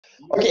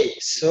Okay,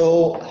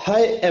 so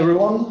hi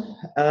everyone.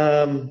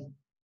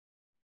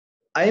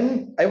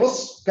 I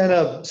was kind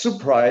of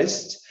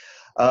surprised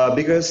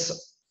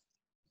because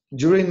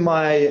during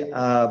my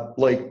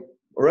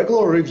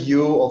regular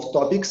review of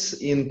topics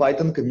in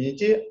Python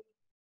community,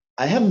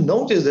 I have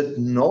noticed that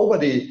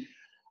nobody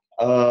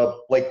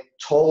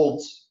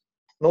told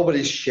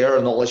nobody share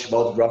knowledge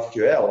about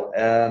GraphQL,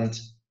 and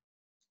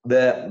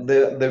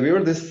the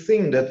weirdest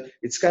thing that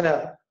it's kind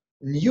of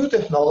new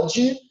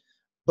technology,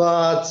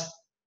 but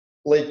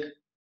like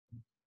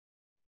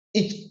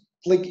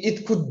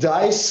it could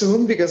die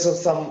soon because of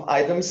some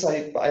items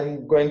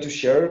I'm going to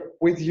share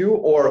with you,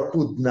 or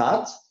could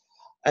not.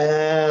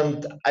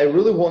 And I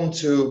really want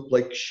to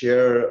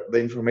share the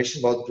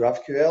information about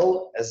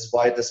GraphQL as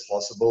wide as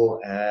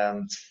possible.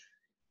 And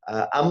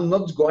I'm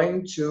not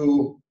going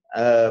to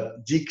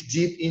dig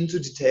deep into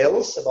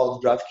details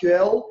about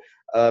GraphQL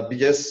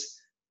because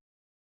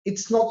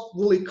it's not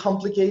really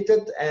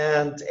complicated,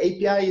 and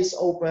API is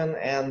open,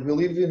 and we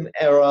live in an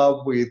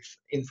era with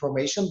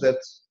information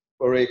that's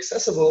very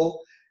accessible,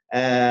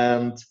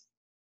 and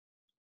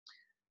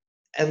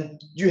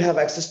you have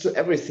access to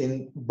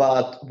everything.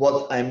 But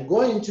what I'm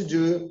going to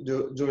do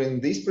during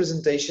this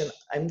presentation,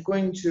 I'm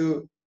going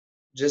to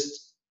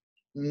just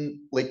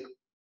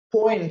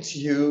point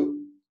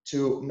you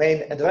to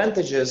main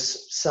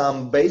advantages,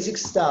 some basic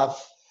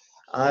stuff.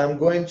 I'm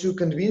going to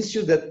convince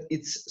you that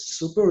it's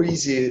super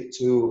easy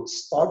to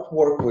start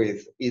work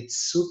with.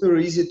 It's super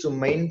easy to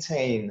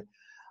maintain.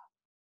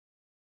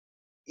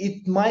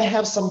 It might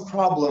have some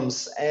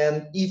problems,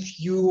 and if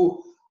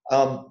you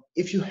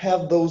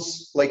have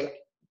those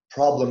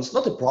problems,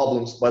 not the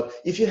problems, but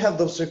if you have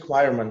those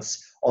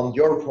requirements on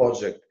your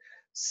project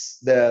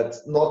that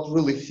not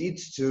really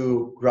fit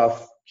to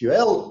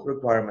GraphQL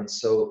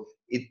requirements, so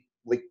it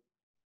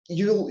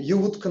you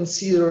would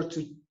consider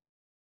to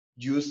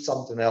use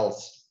something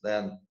else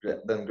than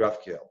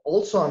GraphQL.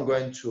 Also, I'm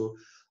going to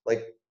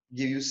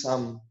give you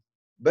some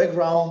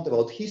background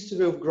about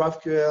history of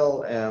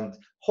GraphQL and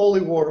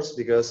holy wars,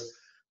 because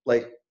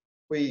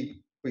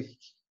we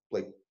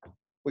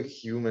we're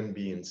human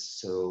beings,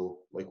 so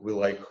we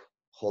like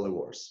holy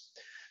wars.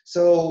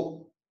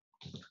 So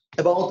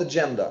about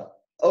agenda.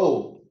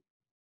 Oh,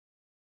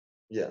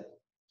 yeah,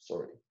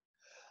 sorry.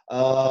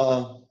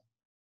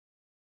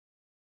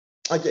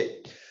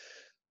 Okay,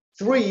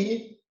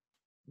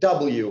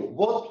 3W,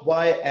 what,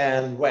 why,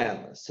 and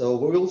when. So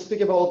we will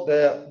speak about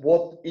the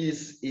what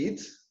is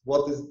it,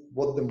 what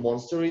the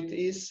monster it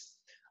is,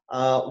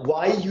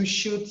 why you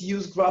should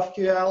use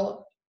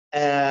GraphQL,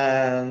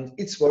 and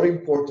it's very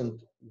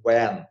important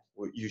when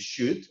you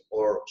should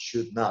or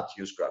should not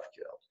use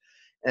GraphQL.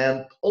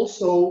 And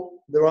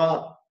also there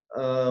are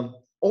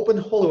open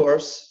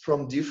holders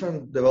from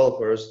different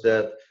developers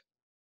that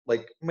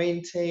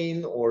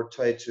maintain or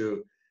try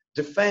to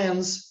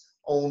defend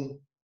own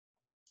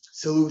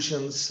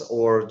solutions,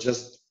 or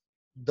just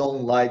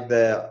don't like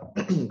the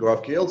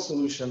GraphQL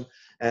solution.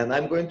 And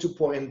I'm going to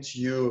point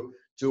you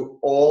to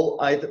all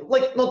items,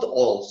 not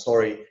all,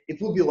 sorry, it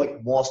will be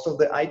most of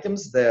the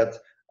items that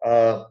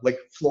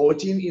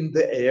floating in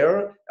the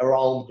air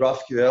around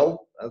GraphQL,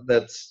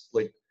 that's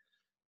like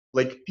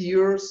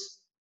peers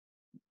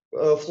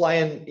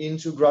flying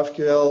into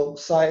GraphQL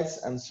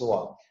sites and so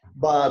on.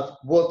 But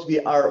what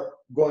we are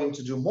going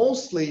to do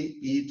mostly,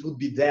 it would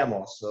be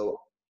demo. So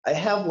I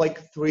have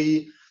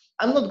three.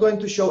 I'm not going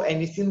to show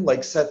anything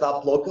set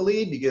up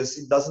locally because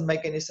it doesn't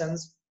make any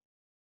sense.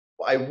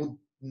 I would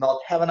not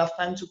have enough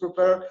time to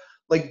prepare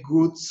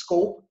good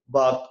scope.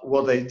 But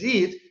what I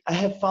did, I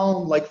have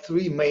found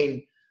three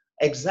main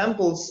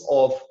examples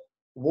of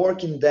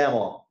working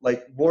demo,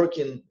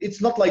 working.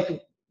 It's not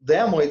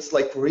demo, it's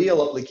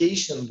real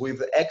application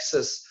with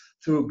access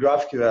through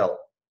GraphQL.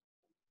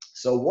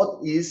 So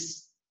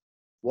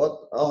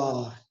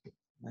oh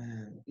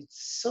man,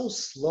 it's so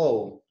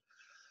slow.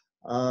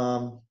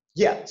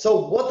 Yeah,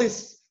 so what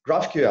is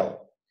GraphQL?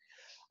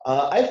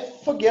 I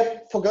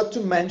forgot to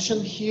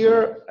mention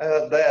here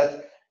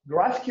that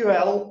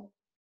GraphQL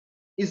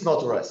is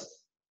not REST.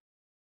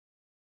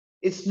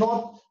 It's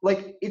not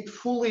it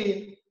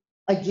fully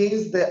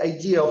against the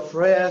idea of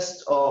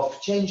REST, of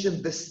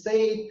changing the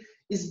state,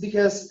 is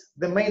because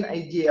the main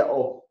idea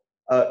of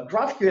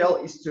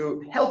GraphQL is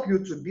to help you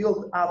to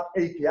build up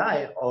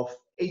API of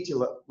 80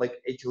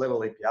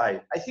 level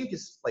API. I think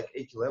it's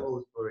 80 level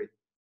is very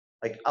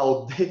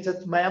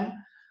outdated mem,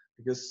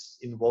 because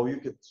in WoW you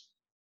could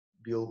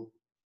build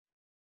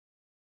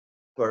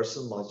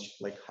person much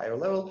higher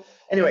level.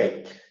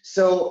 Anyway,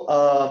 so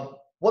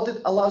what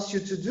it allows you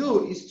to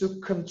do is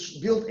to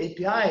build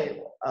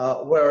API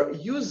where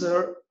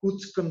user could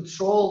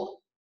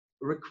control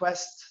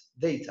request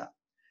data.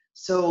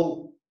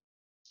 So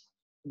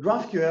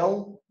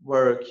GraphQL,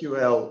 where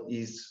QL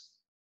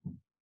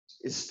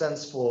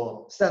stands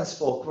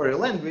for query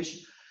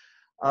language,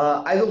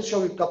 I will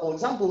show you a couple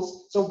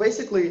examples. So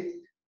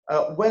basically,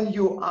 when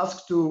you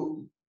ask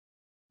to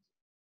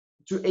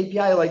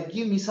API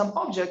give me some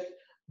object,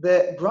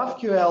 the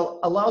GraphQL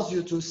allows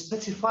you to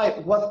specify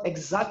what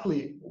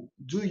exactly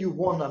do you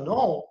want to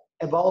know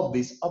about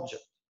this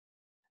object.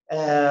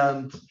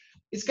 and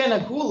it's kind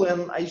of cool.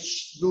 And I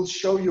will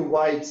show you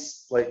why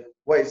it's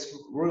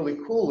really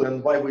cool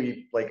and why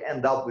we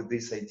end up with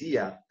this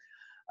idea.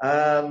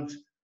 And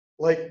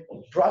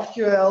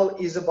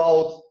GraphQL is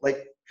about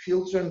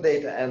filtering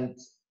data and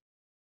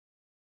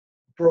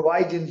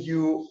providing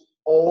you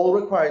all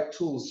required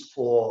tools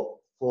for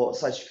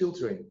such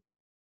filtering.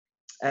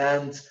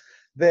 And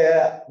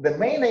the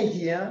main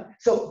idea,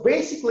 so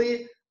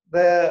basically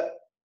the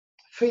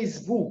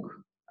Facebook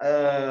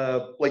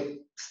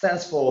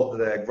stands for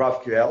the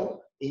GraphQL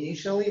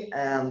initially,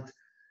 and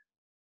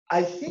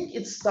I think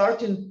it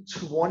started in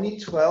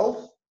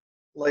 2012,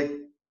 like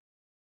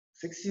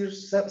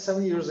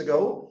 7 years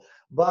ago.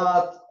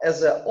 But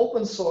as an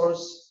open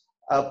source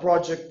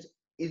project,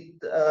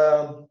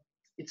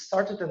 it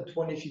started in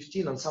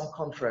 2015 on some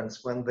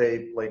conference when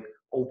they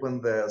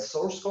opened the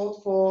source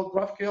code for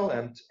GraphQL,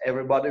 and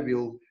everybody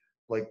will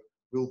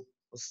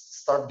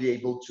start be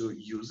able to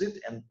use it.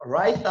 And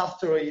right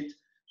after it,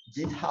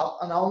 GitHub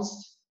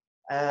announced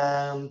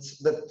and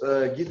that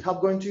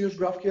GitHub going to use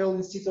GraphQL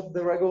instead of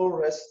the regular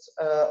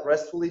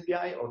RESTful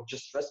API or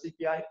just REST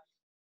API.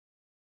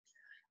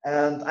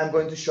 And I'm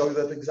going to show you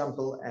that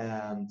example.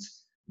 And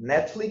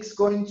Netflix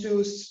going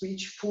to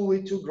switch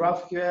fully to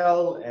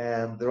GraphQL,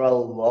 and there are a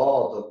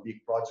lot of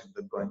big projects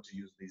that are going to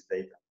use this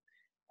data.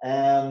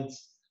 And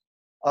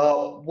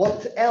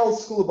what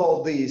else cool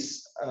about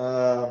this?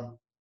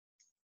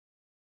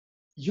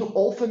 You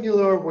all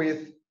familiar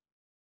with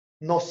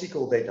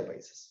NoSQL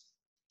databases.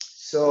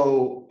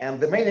 So, and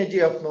the main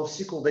idea of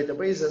NoSQL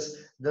databases,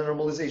 the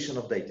normalization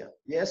of data.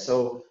 Yeah,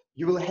 so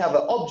you will have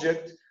an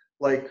object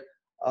with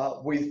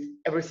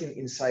everything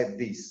inside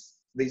this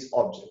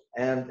object.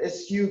 And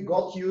as you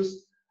got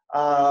used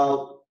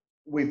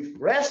with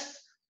REST,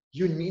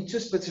 you need to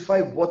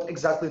specify what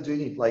exactly do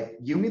you need.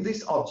 Give me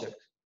this object,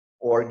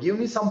 or give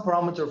me some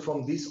parameter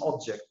from this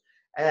object,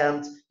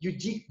 and you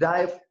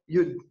dive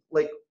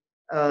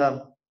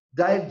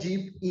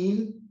deep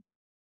in.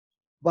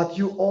 But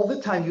you all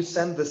the time you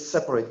send the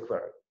separate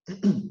query.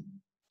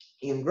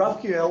 In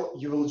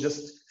GraphQL, you will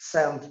just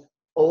send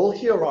all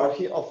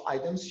hierarchy of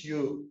items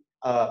you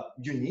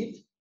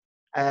need,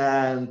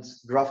 and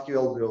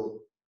GraphQL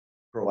will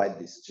provide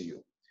this to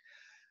you.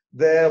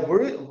 The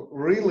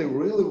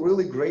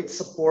really great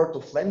support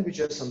of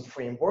languages and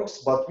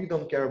frameworks, but we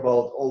don't care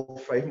about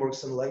all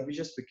frameworks and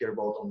languages. We care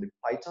about only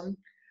Python,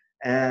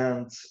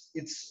 and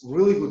it's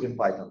really good in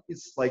Python.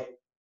 It's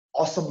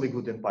awesomely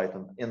good in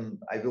Python,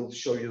 and I will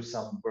show you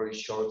some very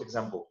short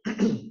example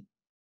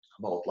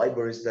about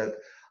libraries that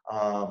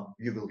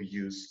you will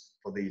use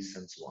for this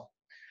and so on.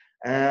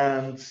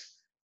 And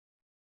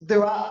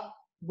there are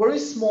very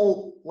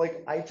small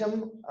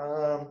item.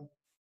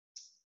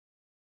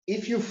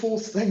 If you're full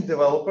stack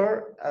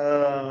developer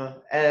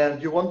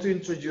and you want to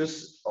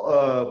introduce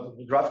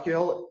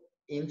GraphQL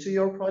into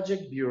your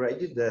project, be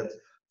ready that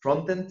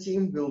front-end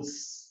team will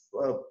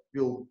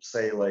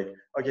say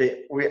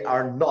okay, we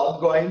are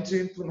not going to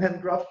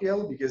implement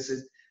GraphQL because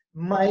it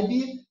might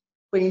be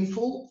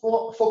painful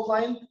for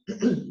client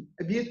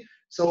a bit.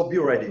 So be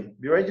ready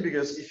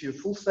because if you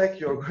full stack,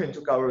 you're going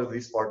to cover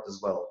this part as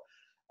well.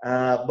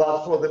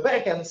 But for the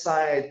backend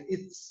side,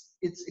 it's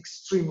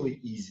extremely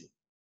easy.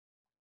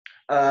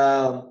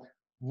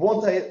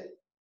 What I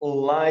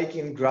like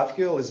in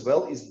GraphQL as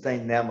well is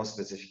dynamic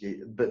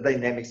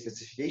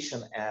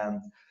specification,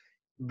 and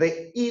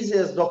the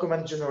easiest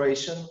document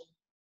generation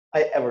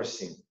I ever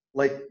seen,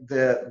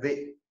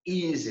 the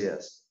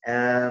easiest.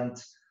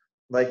 And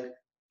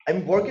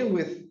I'm working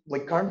with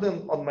currently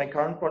on my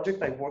current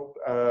project, I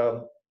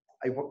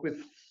work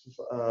with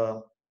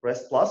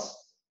REST Plus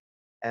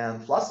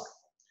and Flask.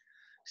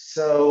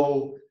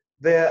 So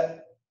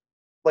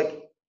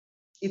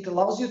it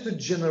allows you to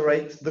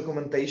generate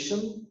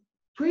documentation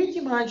pretty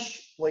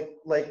much like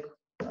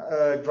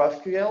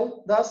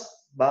GraphQL does,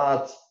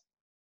 but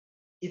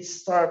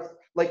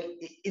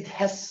it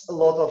has a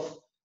lot of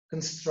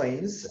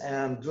constraints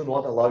and do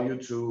not allow you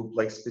to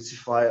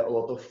specify a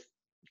lot of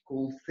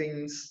cool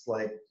things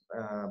like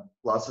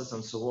classes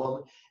and so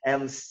on.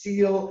 And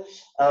still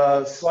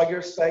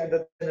Swagger spec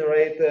that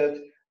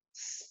generated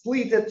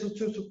split it to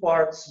two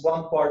parts.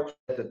 One part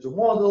related to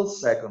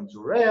models, second to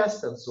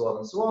REST, and so on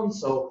and so on.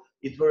 So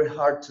it's very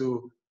hard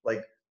to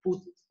put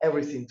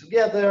everything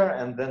together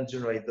and then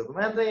generate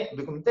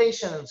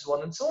documentation and so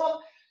on and so on.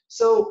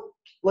 So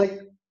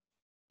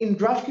in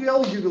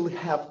GraphQL, you will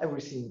have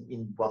everything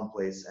in one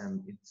place,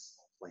 and it's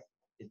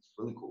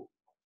really cool.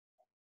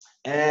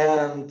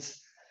 And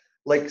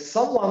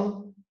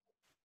someone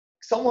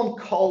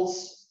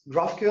calls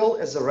GraphQL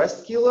as a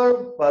REST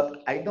killer,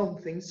 but I don't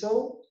think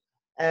so.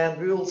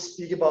 And we will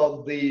speak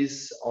about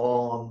this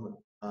on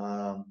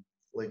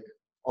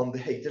the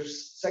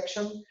haters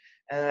section.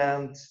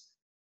 And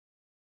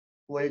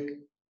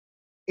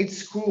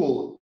it's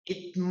cool.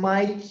 It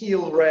might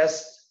kill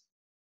REST,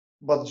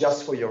 but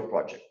just for your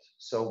project.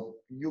 So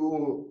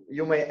you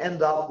may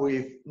end up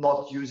with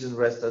not using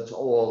REST at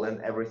all, and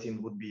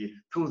everything would be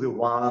through the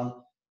one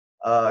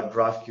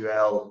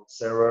GraphQL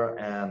server,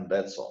 and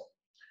that's all.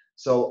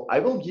 So I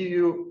will give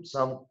you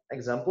some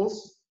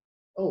examples.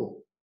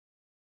 Oh,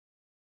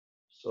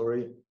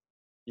 sorry.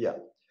 Yeah.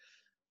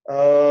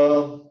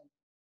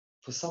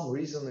 For some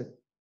reason, it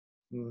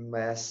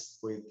messed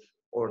with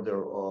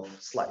order of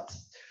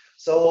slides.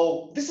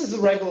 So this is a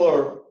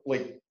regular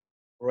like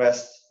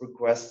REST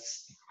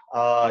requests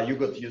you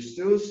got used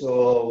to.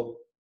 So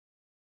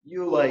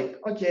you like,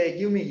 okay,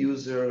 give me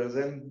user,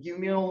 then give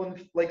me all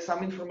like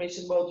some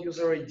information about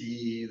user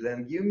ID,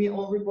 then give me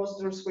all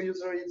repositories for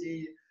user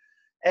ID,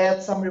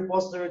 add some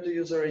repository to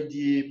user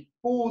ID,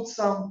 put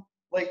some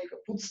like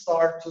put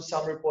start to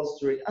some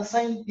repository,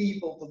 assign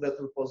people to that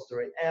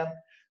repository. And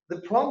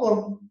the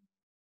problem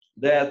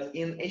that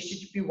in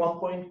HTTP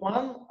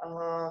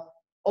 1.1,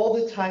 all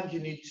the time you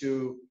need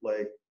to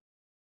like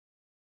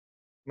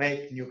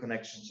make new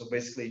connections. So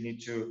basically you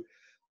need to,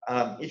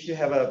 if you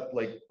have a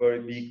like very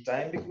big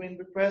time between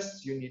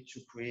requests, you need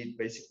to create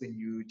basically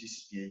new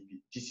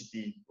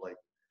TCP like,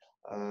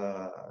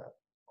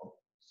 oh,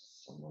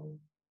 someone,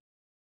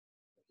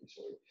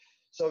 sorry.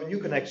 So new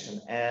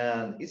connection,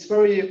 and it's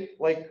very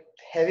like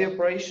heavy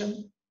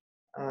operation.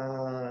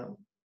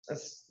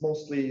 It's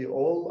mostly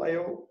all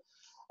I/O.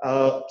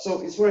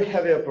 So it's very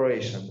heavy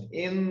operation.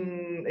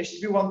 In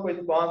HTTP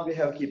 1.1, we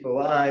have keep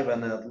alive,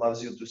 and it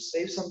allows you to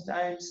save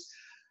sometimes.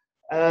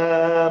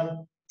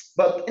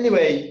 But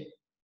anyway,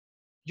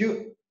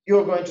 you're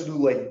going to do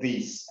like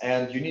this,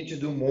 and you need to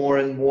do more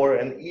and more,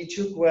 and each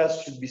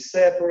request should be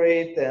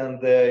separate, and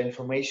the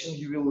information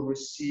you will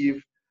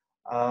receive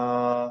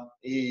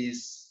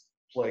is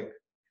like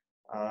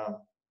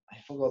I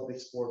forgot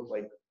this word,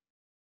 like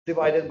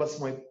divided by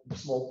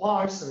small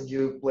parts, and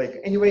you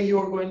like anyway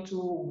you're going to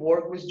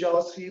work with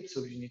JavaScript,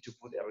 so you need to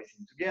put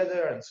everything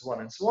together and so on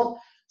and so on.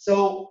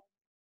 So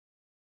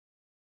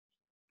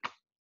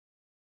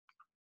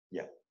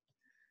yeah,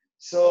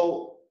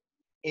 so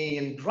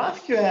in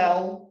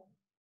GraphQL,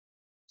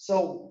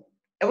 so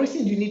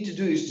everything you need to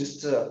do is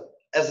just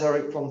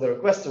from the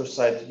requester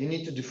side, you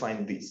need to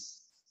define this.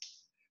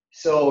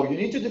 So you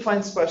need to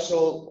define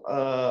special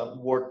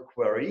word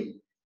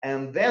query,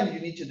 and then you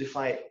need to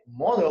define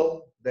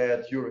model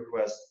that you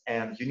request,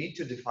 and you need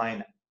to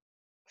define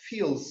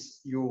fields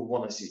you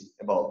want to see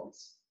about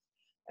this.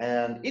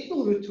 And it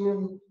will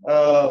return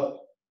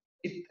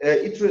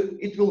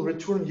it will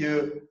return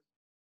you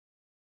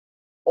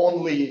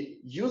only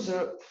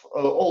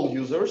all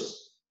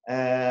users,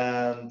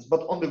 and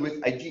but only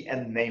with ID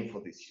and name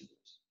for these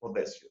users,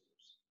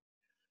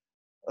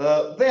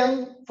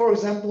 then, for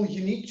example,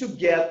 you need to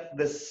get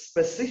the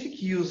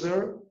specific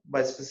user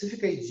by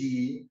specific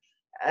ID,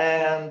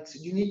 and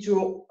you need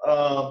to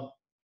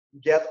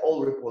get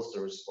all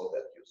repositories for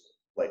that user,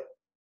 like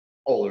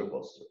all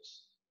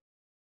repositories.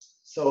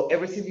 So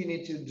everything you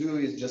need to do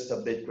is just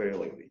update query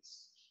like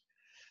this.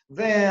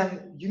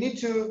 Then you need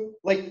to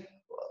like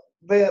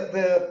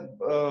the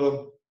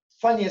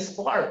funniest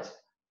part.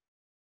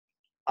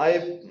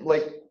 I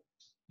like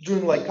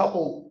during like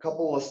couple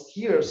last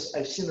years,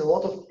 I've seen a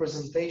lot of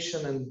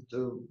presentation and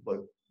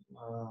like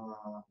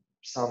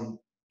some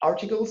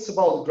articles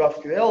about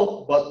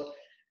GraphQL, but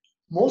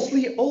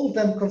mostly all of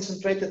them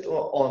concentrated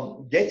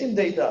on getting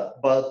data,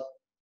 but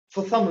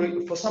for some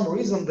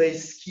reason they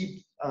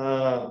skip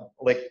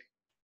like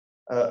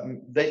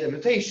data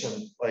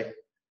mutation. Like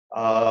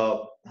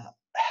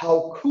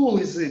how cool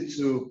is it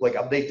to like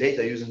update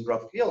data using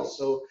GraphQL?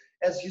 So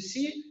as you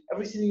see,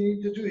 everything you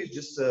need to do is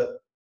just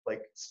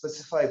like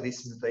specify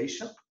this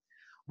mutation.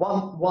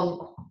 One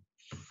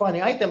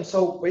funny item.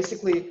 So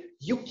basically,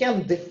 you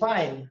can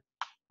define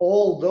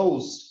all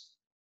those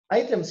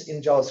items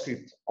in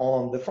JavaScript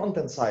on the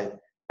front-end side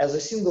as a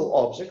single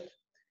object,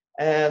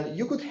 and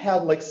you could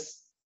have like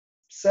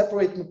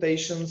separate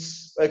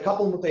mutations, a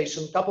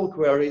couple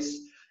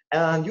queries,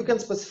 and you can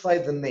specify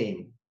the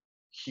name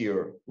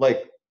here,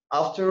 like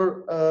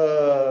after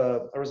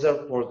a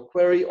reserved word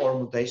query or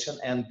mutation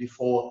and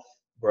before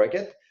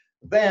bracket.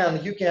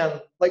 Then you can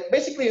like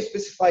basically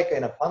specify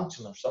kind of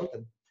function or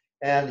something,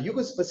 and you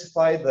could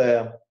specify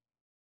the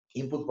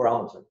input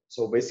parameter.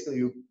 So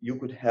basically you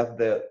could have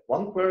the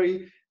one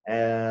query,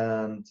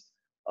 and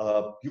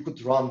you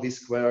could run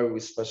this query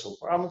with special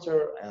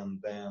parameter, and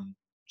then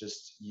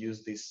just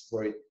use this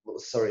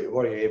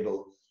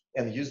variable,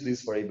 and use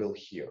this variable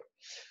here.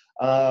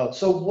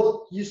 So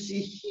what you see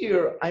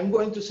here, I'm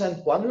going to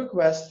send one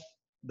request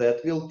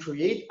that will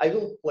create, I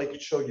will like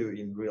show you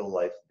in real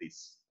life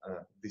this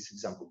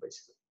example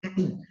basically.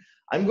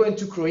 I'm going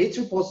to create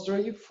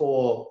repository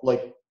for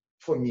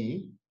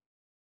me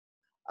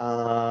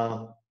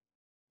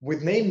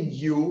with name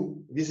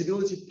new,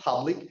 visibility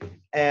public,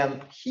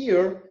 and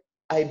here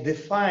I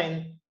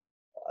define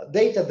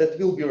data that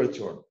will be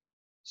returned.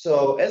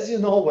 So as you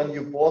know, when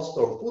you post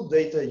or put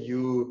data,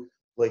 you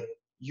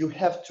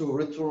have to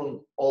return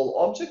all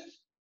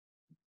objects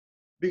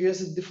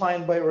because it's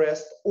defined by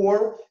REST,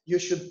 or you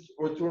should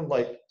return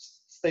like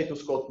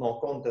status code no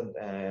content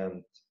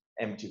and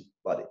empty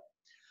body.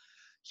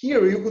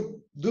 Here you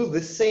could do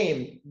the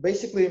same.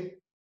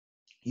 Basically,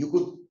 you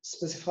could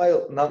specify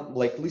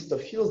like list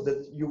of fields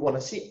that you want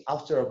to see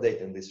after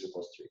updating this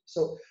repository.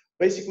 So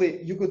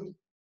basically, you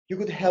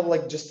could have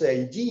like just the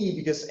ID,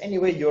 because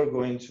anyway you're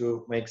going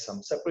to make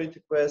some separate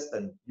request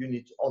and you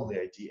need only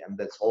ID and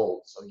that's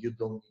all. So you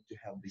don't need to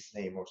have this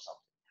name or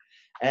something.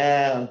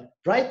 And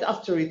right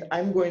after it,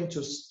 I'm going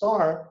to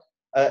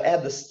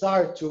add a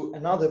star to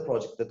another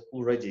project that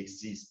already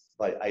exists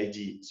by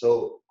ID.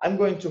 So I'm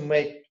going to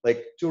make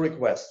like two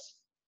requests.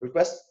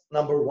 Request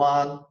number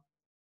one,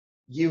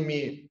 give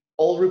me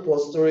all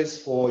repositories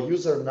for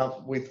user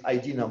with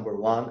ID number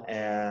one.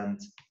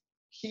 And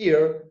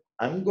here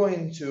I'm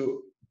going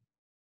to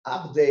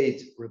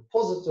update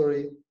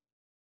repository,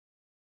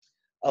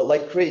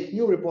 like create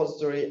new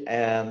repository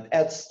and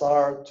add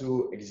star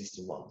to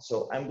existing one.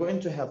 So I'm going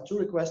to have two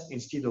requests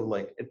instead of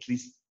like at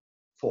least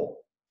four.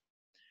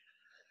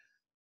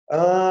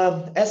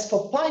 As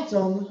for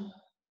Python,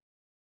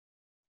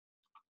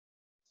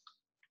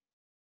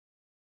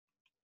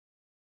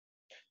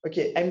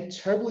 okay, I'm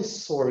terribly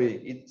sorry.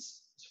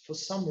 It's for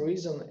some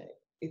reason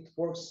it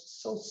works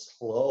so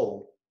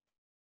slow.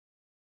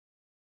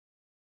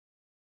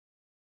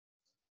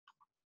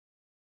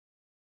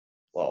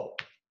 Wow.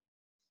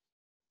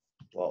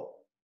 Wow.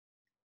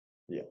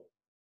 Yeah.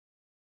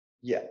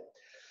 Yeah.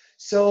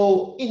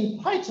 So in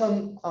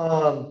Python,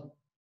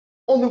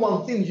 only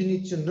one thing you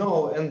need to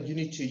know and you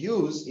need to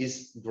use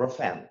is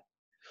Graphen.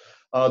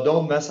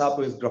 Don't mess up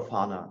with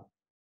Grafana.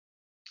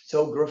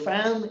 So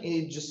Graphen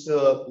is just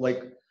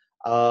like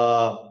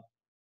a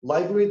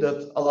library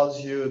that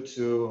allows you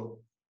to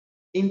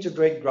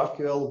integrate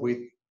GraphQL with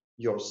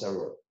your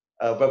server,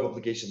 web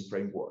application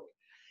framework.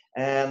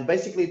 And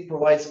basically it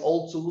provides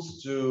all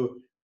tools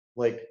to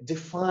like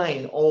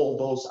define all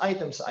those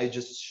items I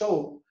just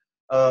showed.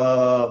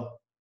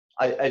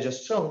 I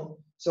just shown.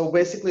 So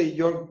basically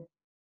you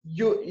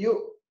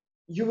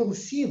will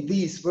see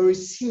these very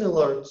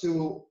similar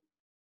to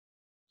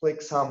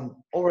like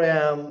some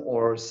ORM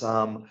or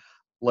some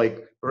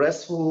like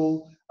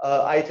RESTful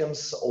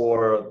items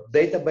or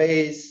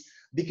database,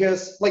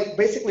 because like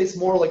basically it's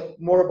more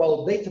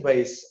about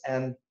database.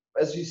 And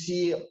as you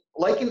see,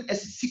 like in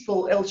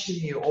SQL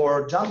Alchemy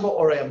or Django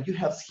ORM, you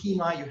have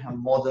schema, you have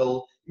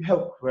model, you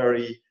have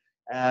query.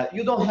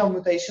 You don't have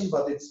mutation,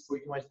 but it's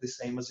pretty much the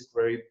same as a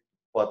query,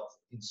 but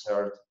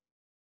insert.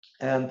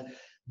 And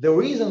the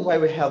reason why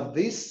we have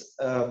these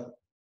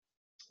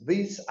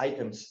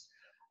items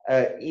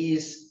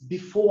is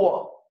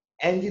before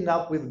ending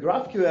up with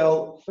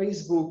GraphQL,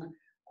 Facebook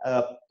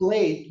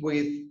played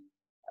with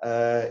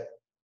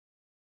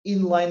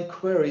inline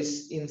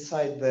queries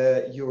inside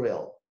the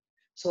URL.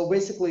 So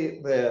basically,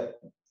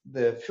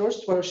 the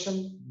first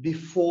version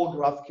before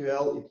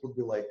GraphQL,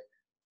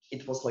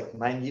 it was like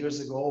 9 years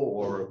ago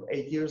or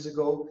 8 years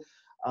ago.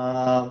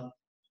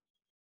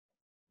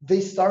 They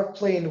start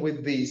playing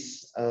with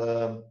these,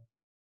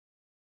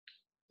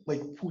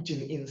 like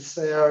putting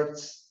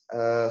inserts,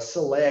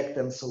 select,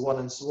 and so on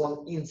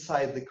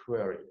inside the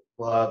query,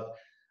 but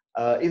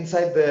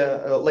inside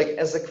the like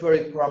as a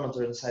query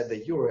parameter inside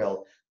the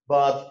URL.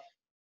 But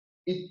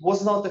it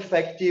was not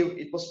effective.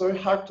 It was very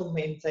hard to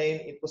maintain.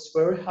 It was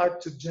very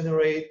hard to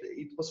generate.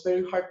 It was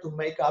very hard to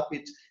make up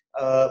it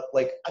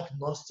like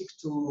agnostic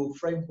to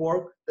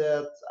framework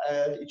that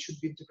it should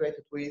be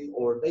integrated with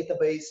or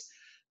database,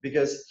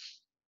 because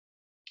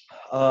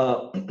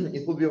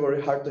it would be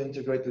very hard to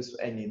integrate with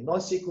any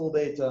NoSQL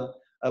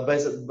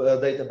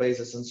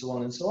databases and so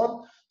on and so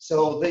on.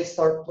 So they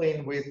start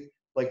playing with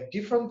like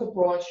different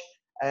approach,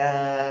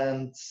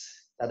 and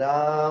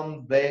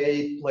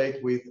they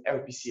played with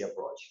RPC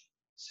approach.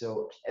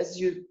 So as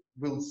you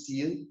will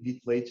see a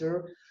bit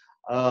later,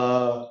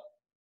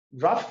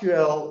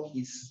 GraphQL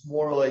is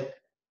more like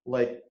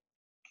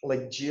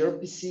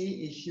gRPC,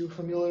 if you're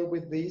familiar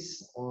with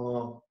this.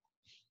 So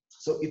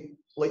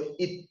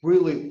it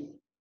really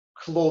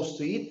close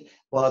to it,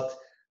 but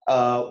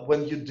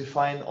when you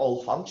define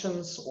all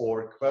functions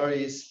or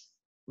queries,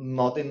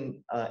 not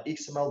in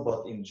XML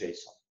but in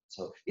JSON.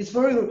 So it's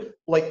very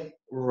like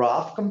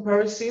rough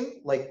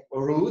comparison, like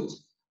root.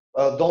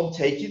 Don't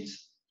take it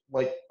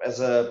like as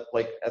a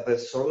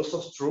source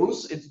of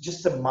truth. It's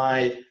just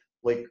my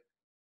like,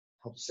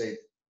 how to say it?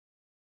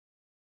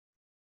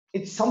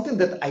 It's something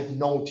that I've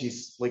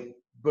noticed, like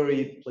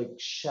very like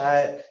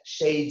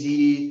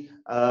shady,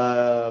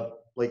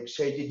 like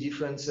shady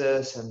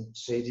differences and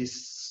shady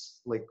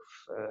like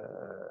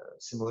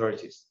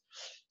similarities.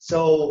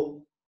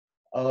 So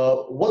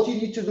what you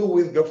need to do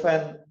with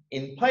Graphen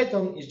in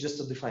Python is just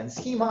to define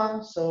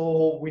schema.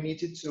 So we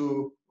needed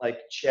to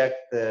like check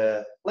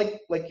the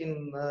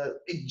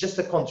it's just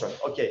a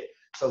contract. Okay,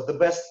 so the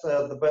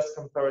best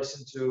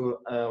comparison to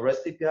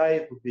REST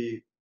API would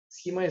be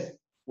schema is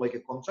like a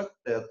contract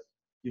that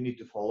you need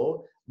to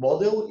follow.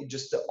 Model is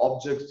just the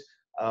object,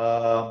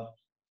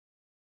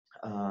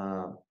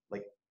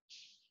 like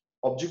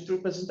object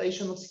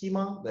representation of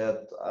schema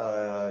that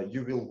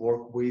you will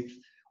work with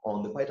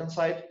on the Python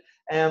side.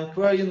 And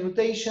query and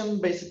mutation,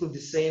 basically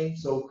the same.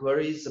 So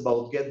query is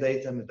about get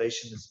data,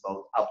 mutation is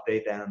about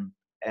update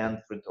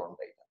and return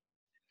data.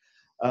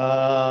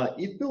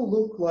 It will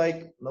look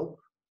like, nope,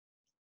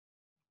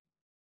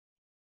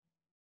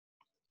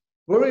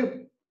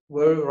 very,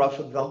 very rough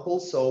example.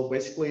 So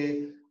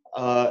basically,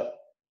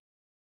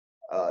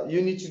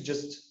 you need to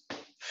just,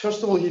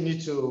 first of all, you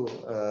need to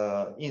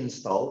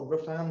install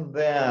Graphene,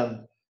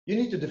 then you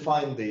need to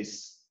define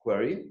this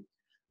query.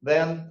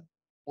 Then,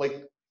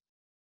 like,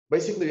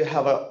 basically you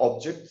have an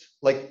object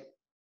like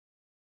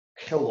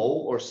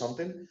hello or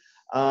something.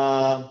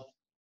 And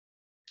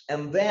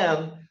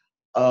then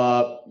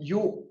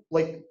you,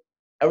 like,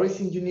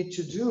 everything you need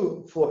to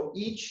do for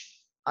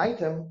each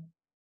item.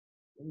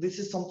 This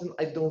is something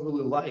I don't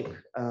really like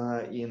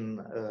in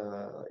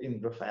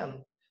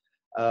Graphene.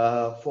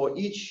 For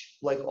each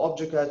like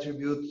object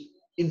attribute,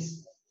 in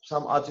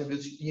some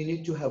attributes you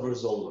need to have a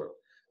resolver.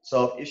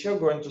 So if you're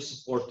going to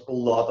support a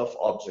lot of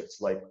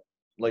objects, like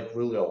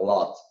really a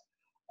lot,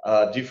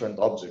 different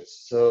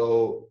objects,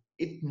 so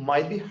it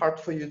might be hard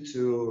for you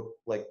to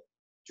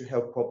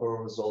have proper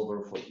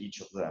resolver for each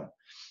of them,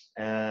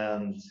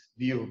 and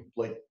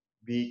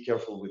be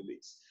careful with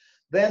this.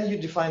 Then you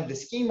define the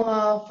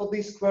schema for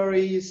this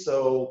query.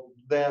 So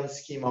then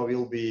schema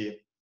will be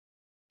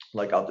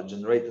like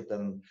auto-generated,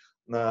 and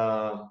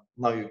now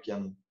you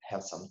can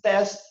have some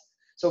tests.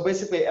 So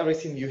basically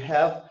everything you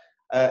have,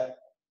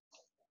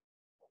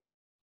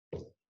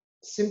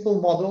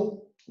 simple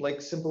model,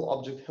 like simple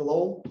object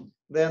hello,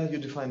 then you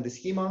define the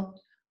schema,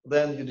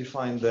 then you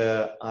define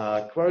the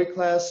query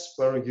class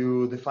where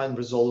you define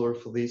resolver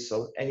for this.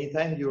 So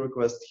anytime you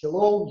request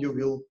hello, you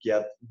will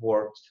get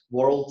world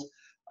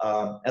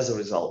as a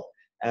result.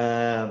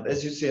 And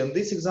as you see in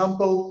this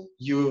example,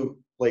 you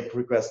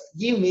request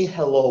give me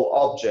hello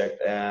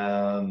object,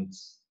 and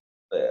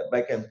the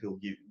backend will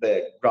give,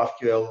 the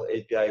GraphQL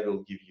API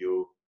will give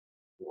you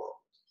world.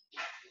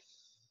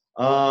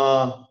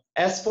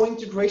 As for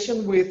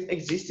integration with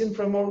existing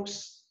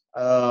frameworks,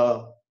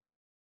 the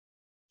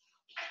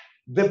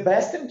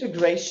best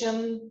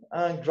integration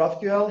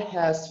GraphQL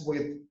has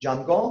with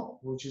Django,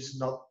 which is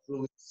not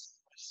really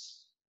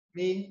surprise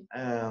me,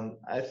 and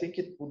I think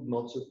it would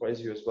not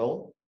surprise you as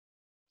well.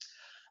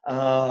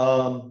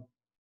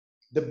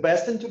 The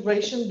best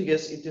integration,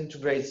 because it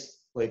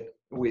integrates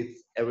with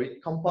every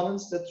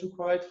components that's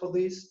required for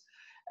this.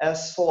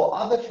 As for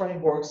other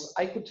frameworks,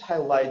 I could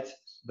highlight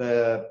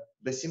the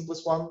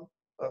simplest one,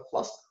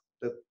 Flask,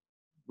 that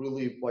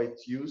really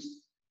quite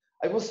used.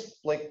 I was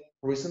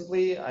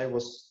recently I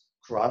was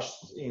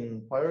crushed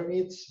in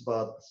Pyramid,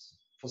 but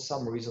for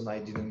some reason I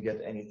didn't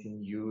get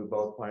anything new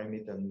about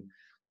Pyramid, and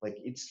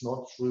it's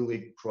not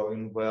really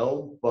growing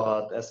well.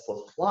 But as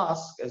for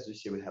Flask, as you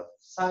see, we have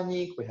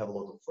Sonic, we have a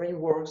lot of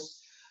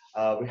frameworks,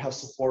 we have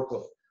support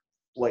of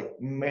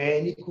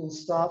many cool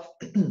stuff,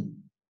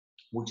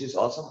 which is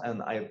awesome,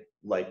 and I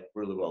like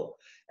really well.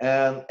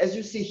 And as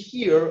you see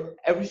here,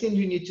 everything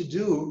you need to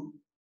do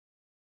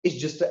is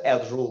just to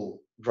add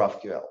rule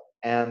GraphQL,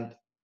 and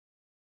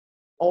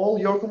all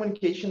your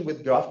communication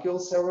with GraphQL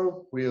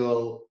server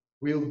will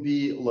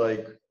be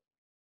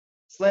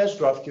slash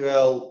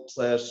GraphQL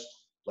slash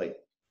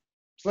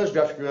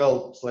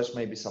GraphQL slash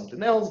maybe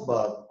something else,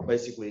 but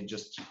basically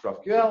just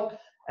GraphQL,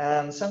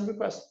 and send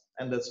request,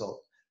 and that's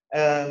all.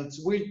 And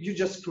you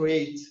just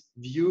create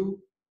view,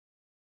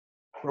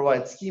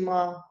 provide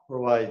schema,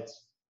 provide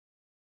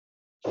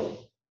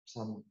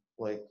some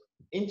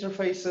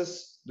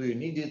interfaces. Do you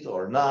need it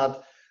or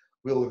not?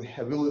 Will it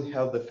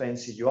have the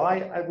fancy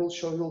UI I will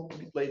show you a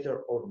bit later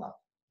or not?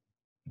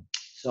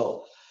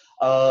 So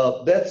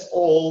that's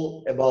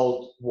all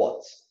about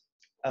what.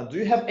 Do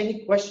you have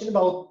any question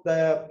about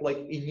the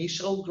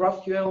initial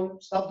GraphQL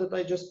stuff that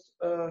I just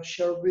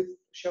shared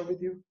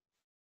with you?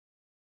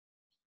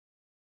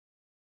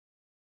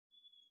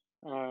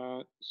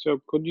 So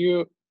could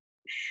you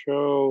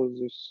show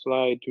the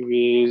slide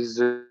with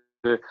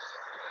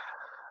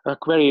a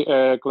query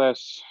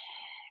class?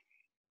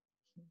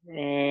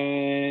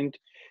 And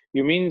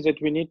you mean that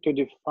we need to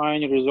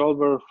define a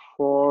resolver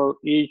for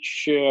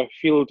each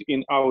field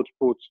in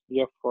output?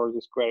 Yeah, for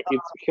this query.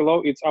 It's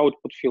hello, it's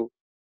output field.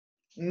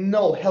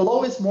 No,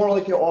 hello is more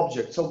like your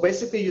object. So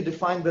basically you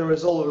define the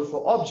resolver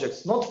for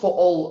objects, not for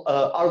all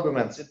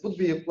arguments. It would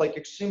be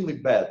extremely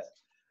bad.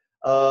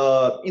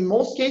 In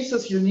most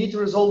cases, you need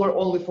resolver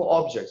only for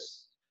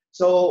objects.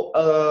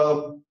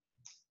 So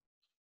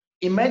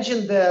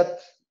imagine that,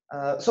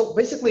 so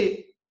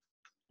basically,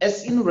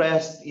 as in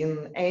REST,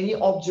 in any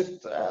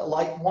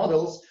object-like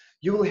models,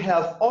 you will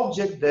have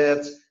object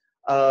that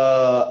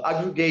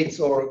aggregates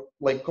or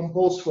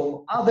compose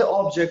from other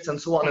objects and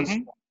so on and so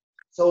on.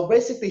 So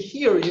basically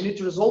here, you need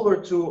to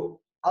resolver to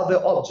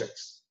other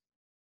objects.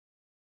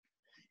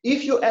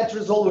 If you add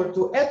resolver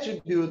to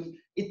attribute,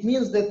 it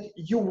means that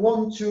you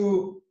want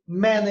to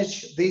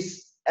manage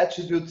this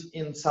attribute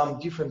in some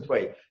different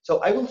way.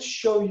 So I will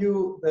show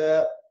you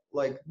the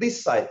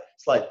this slide.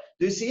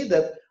 Do you see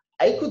that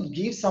I could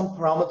give some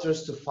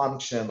parameters to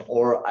function,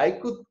 or I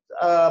could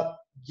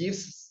give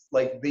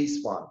this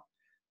one.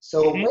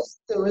 So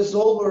the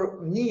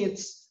resolver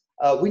needs,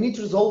 we need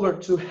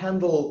resolver to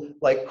handle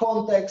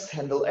context,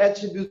 handle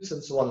attributes,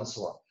 and so on and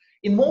so on.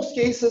 in most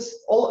cases,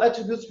 all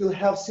attributes will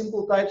have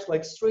simple types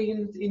like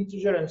string,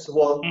 integer, and so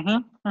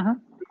on.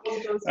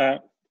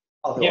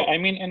 Yeah, I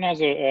mean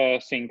another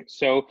thing.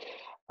 So,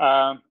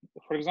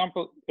 for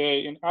example,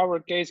 in our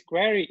case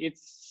query,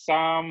 it's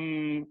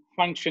some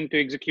function to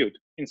execute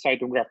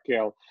inside of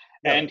GraphQL.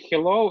 Yeah. And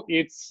hello,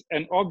 it's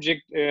an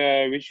object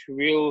which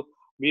will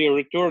be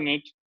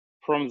returned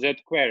from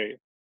that query.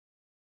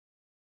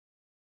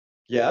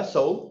 Yeah,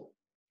 so?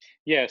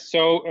 Yeah,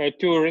 so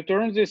to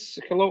return this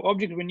hello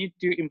object, we need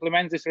to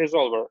implement this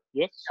resolver.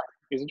 Yes,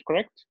 is it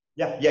correct?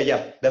 Yeah,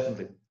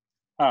 definitely.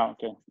 Ah,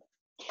 okay.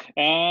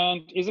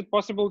 And is it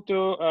possible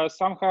to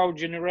somehow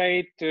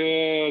generate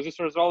these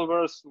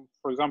resolvers,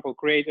 for example,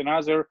 create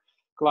another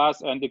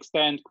class and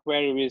extend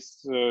query with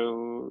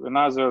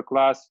another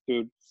class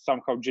to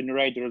somehow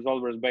generate the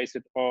resolvers based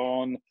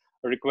on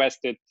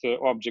requested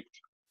object?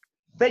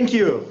 Thank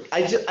you.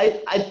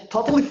 I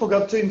totally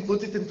forgot to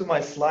include it into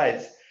my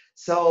slides.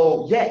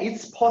 So yeah,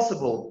 it's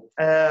possible.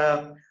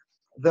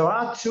 There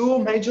are two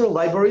major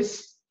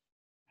libraries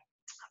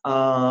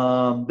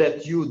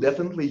that you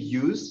definitely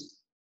use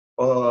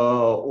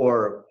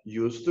or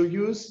used to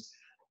use: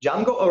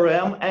 Django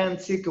ORM and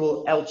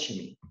SQL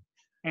Alchemy.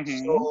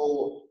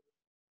 So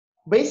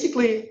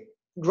basically,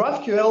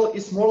 GraphQL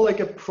is more like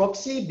a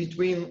proxy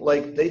between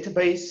like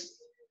database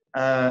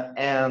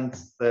and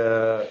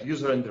the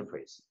user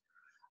interface.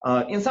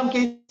 In some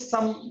cases,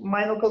 some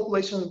minor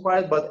calculation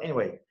required, but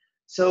anyway.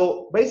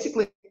 So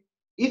basically,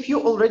 if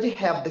you already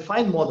have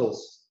defined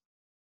models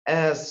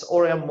as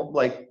ORM,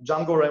 like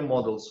Django ORM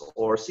models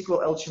or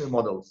SQL Alchemy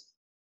models,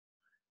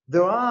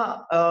 there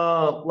are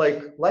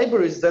like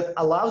libraries that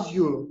allows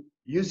you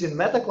using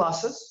meta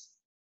classes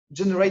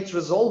generate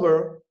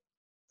resolver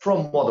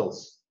from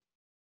models.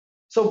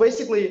 So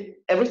basically,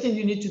 everything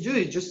you need to do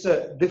is just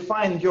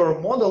define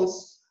your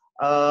models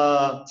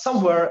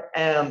somewhere,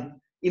 and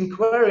in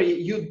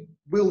query you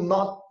will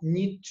not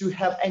need to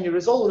have any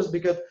resolvers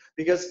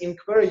because in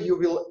query you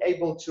will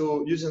able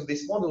to, using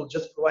this model,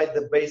 just provide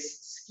the base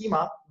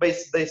schema,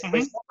 base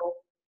model,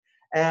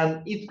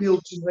 and it will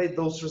generate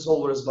those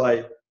resolvers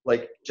by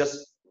like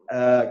just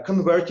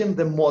converting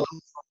the model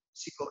from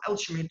SQL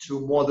Alchemy to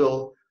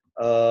model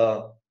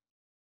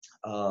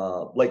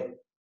like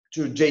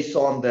to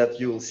JSON that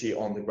you will see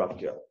on the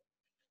GraphQL.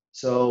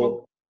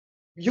 So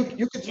you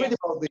could read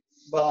about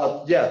this,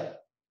 but yeah,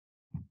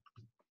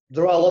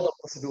 there are a lot of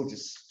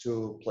possibilities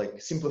to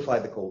like simplify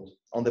the code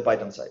on the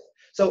Python side.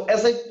 So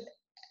as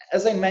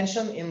I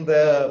mentioned in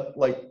the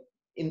like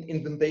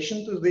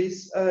indentation to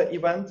this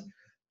event,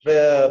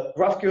 the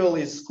GraphQL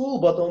is cool,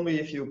 but only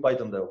if you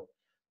Python though.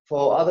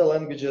 For other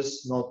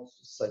languages, not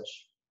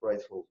such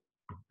rightful.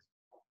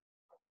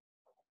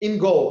 In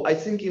Go, I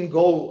think in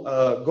Go,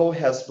 Go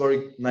has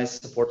very nice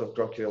support of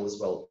GraphQL as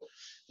well.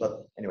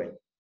 But anyway,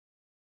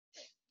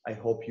 I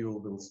hope you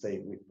will stay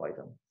with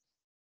Python.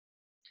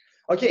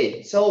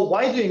 Okay, so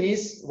why do you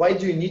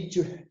need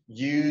to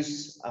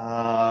use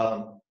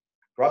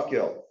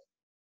GraphQL?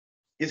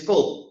 It's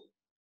cool.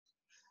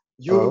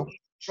 You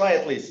try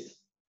at least.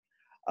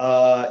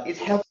 It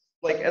has,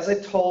 like as I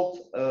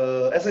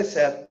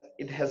said,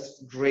 it has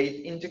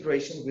great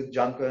integration with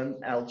Django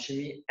and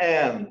Alchemy,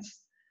 and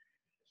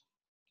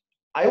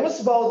I was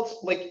about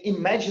like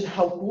imagine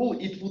how cool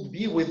it would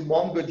be with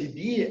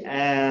MongoDB,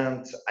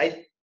 and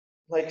I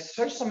like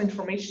searched some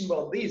information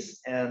about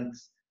this, and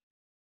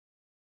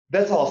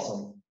that's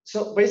awesome.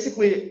 So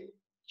basically,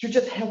 you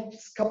just have a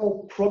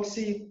couple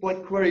proxy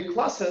like query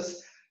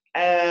classes,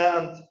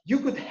 and you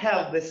could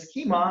have the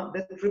schema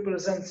that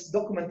represents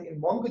document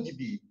in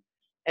MongoDB,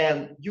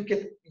 and you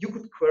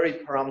could query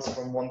params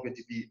from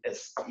MongoDB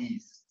as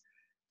is.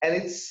 And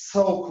it's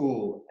so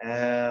cool.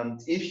 And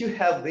if you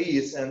have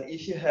these, and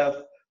if you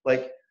have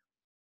like,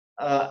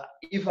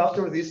 if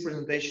after this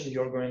presentation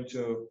you're going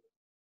to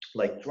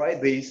like try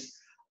this,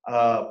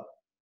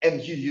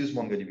 and you use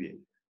MongoDB,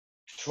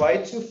 try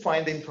to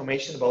find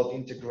information about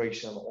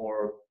integration,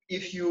 or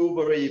if you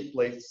very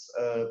like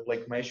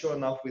mature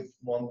enough with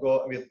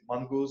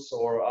Mongoose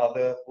or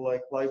other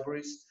like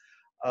libraries,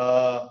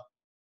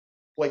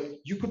 like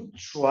you could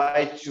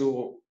try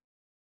to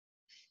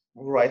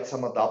write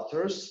some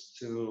adapters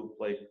to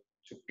like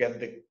to get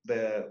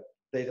the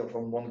data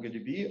from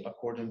MongoDB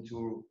according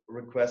to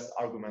request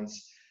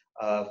arguments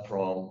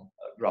from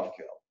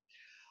GraphQL.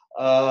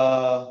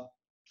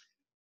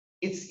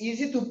 It's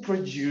easy to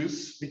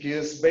produce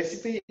because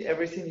basically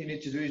everything you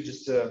need to do is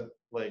just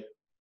like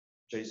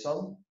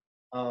JSON.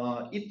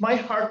 It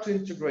might hard to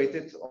integrate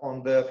it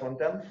on the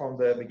front end from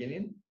the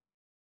beginning.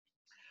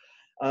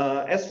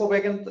 As for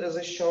backend, as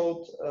I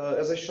shown,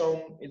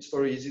 it's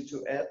very easy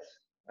to add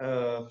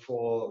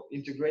for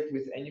integrate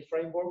with any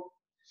framework.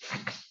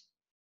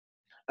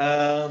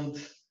 And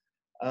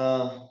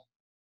I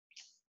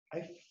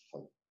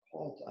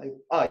forgot.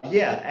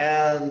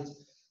 And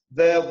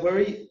the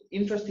very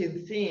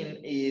interesting thing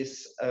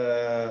is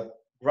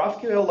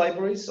GraphQL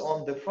libraries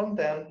on the front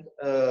end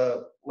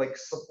like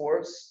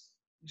supports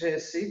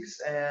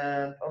JS6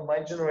 and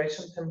online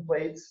generation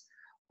templates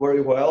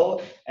very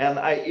well. And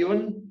I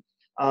even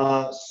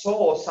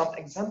saw some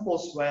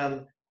examples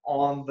when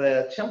on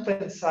the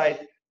template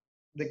side,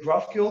 the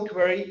GraphQL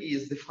query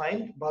is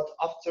defined, but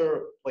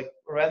after like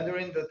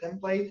rendering the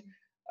template,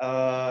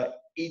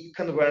 it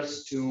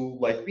converts to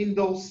like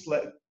Windows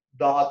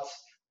dot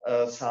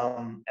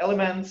some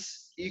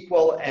elements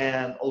equal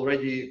and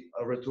already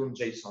return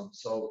JSON.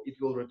 So it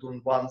will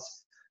return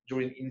once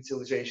during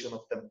initialization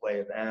of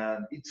template,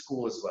 and it's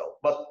cool as well.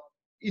 But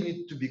it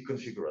needs to be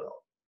configured.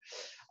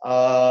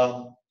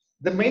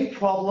 The main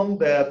problem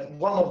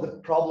one of the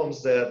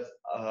problems that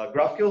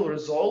GraphQL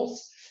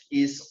resolves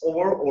is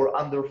over or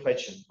under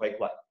fetching by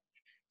client.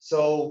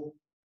 So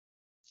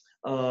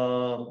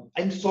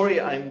I'm sorry,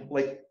 I'm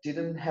like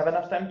didn't have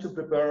enough time to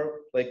prepare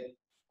like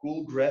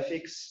cool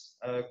graphics,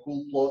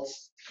 cool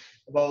plots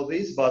about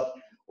this, but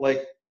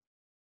like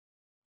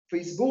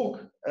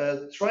Facebook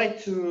tried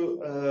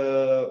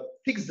to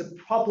fix the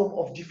problem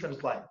of different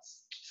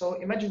clients. So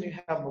imagine you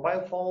have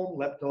mobile phone,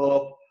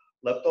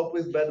 laptop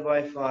with bad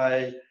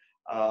Wi-Fi,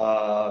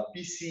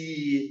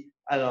 PC,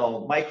 I don't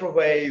know,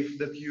 microwave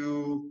that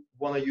you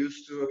want to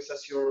use to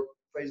access your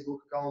Facebook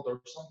account or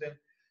something.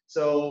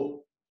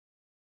 So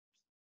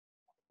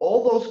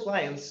all those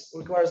clients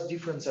requires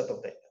different set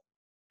of data.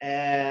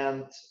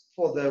 And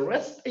for the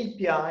REST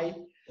API,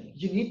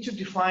 you need to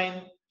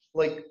define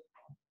like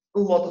a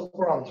lot of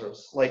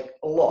parameters, like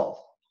a lot.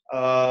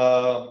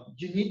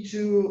 You need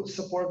to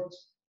support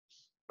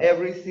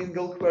every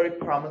single query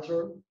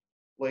parameter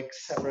like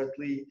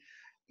separately.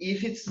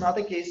 If it's not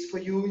the case for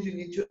you, you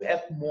need to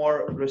add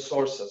more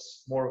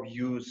resources, more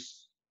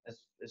views,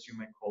 as you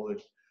may call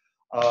it,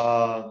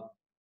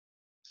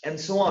 and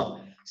so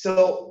on.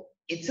 So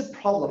it's a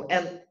problem.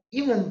 And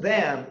even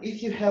then,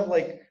 if you have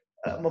like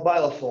a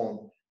mobile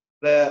phone,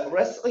 the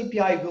REST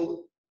API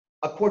will,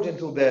 according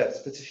to the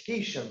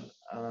specification,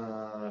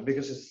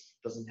 because it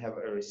doesn't have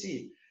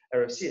RFC,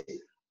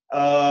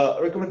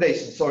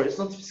 recommendation. Sorry, it's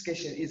not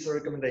specification, it's a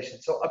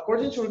recommendation. So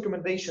according to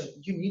recommendation,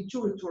 you need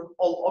to return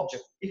all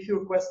object. If you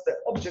request the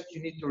object,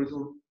 you need to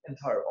return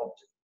entire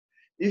object.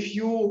 If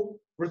you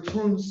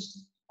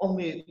returns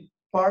only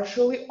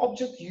partially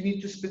object, you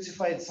need to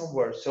specify it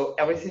somewhere. So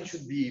everything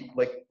should be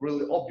like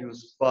really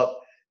obvious, but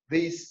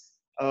this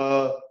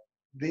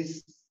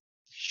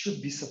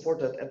should be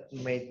supported and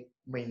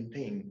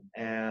maintained.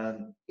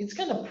 And it's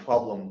kind of a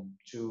problem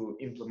to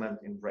implement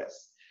in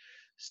REST.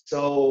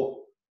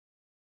 So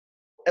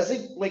as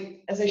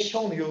I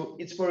shown you,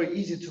 it's very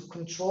easy to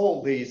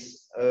control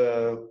these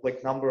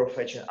like number of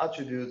fetching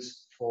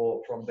attributes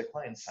from the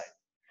client side.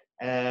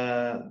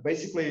 And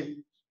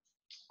basically,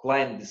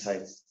 client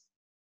decides,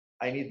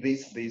 I need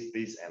this,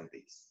 and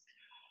this.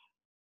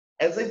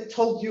 As I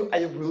told you,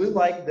 I really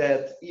like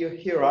that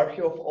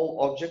hierarchy of all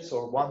objects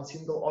or one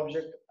single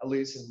object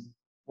lives in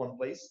one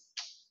place.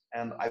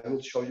 And I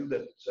will show you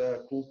that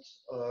cool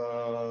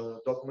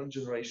document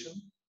generation,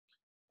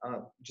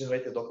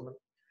 generated document.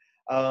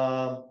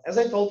 As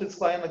I told, it's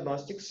client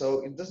agnostic,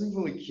 so it doesn't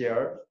really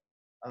care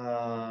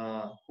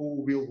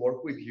who will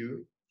work with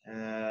you,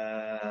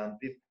 and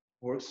it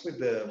works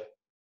with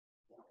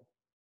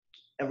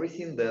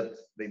everything that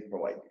they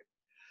provide you.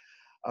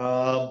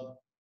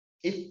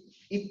 If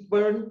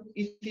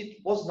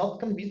it was not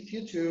convinced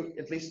you to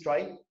at least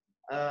try,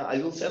 I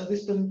will send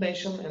this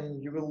presentation,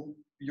 and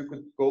you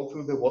could go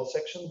through the what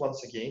section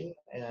once again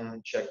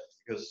and check,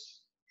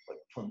 because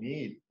like for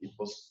me it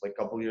was like a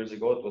couple years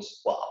ago. It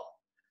was wow.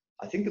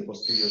 I think it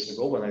was 2 years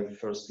ago when I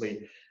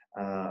firstly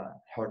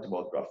heard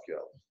about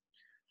GraphQL.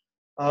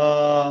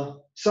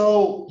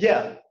 So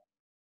yeah,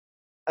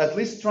 at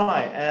least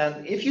try.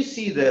 And if you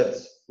see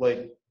that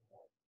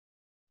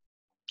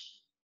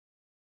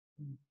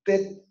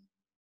that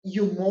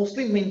you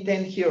mostly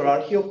maintain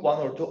hierarchy of one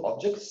or two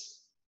objects,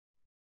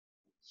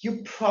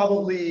 you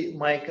probably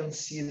might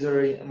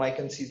consider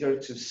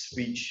to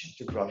switch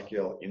to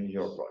GraphQL in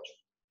your project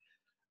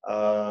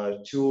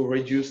to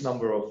reduce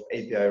number of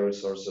API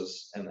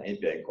resources and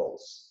API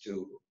calls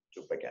to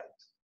backend,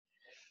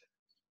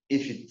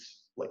 if it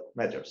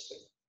matters to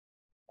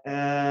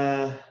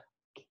you.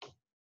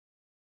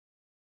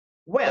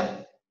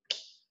 When?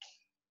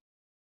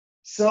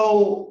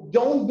 So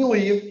don't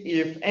believe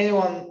if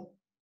anyone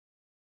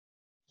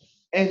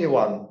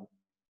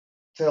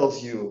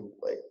tells you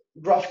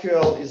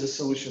GraphQL is a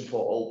solution for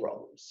all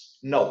problems.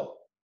 No.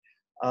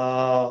 There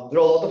are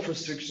a lot of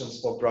restrictions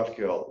for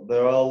GraphQL.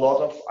 There are a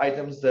lot of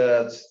items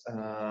that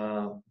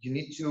you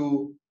need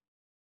to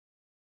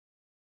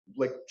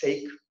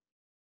take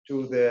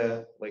to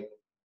the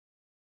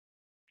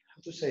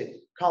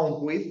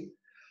count with,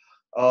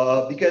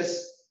 because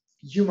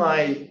you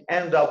might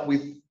end up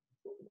with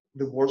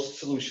the worst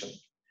solution.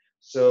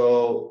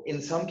 So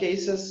in some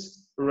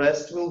cases,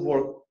 REST will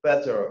work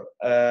better.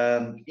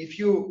 If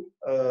you,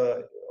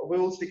 we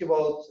will speak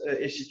about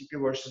HTTP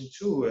version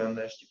 2 and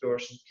HTTP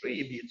version 3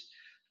 a bit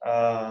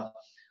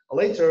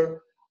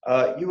later.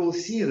 You will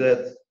see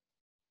that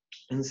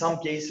in some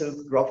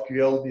cases,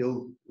 GraphQL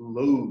will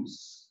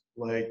lose,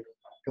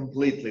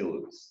 completely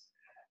lose.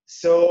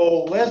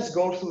 So let's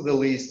go through the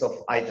list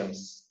of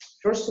items.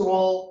 First of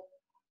all,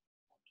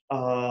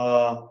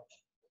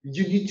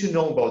 you need to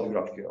know about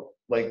GraphQL,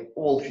 like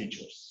all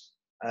features.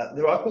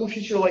 There are cool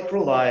features like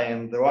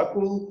Reliant. There are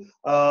cool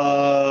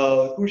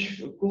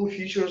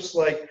features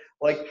like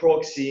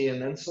proxy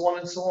and so on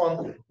and so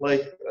on.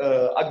 Like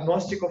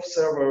agnostic of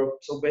server.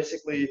 So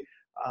basically,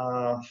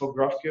 for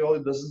GraphQL,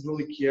 it doesn't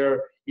really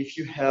care if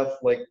you have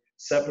like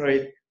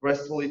separate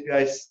RESTful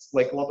APIs,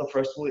 like a lot of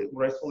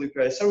RESTful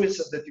API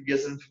services that you get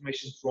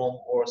information from,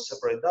 or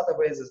separate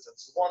databases and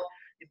so on.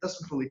 It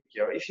doesn't really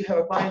care. If you have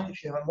a client,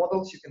 if you have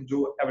models, you can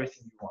do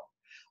everything you want.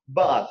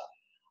 But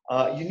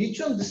you need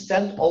to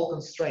understand all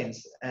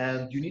constraints,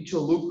 and you need to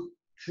look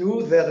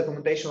through the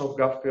documentation of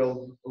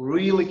GraphQL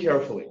really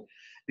carefully,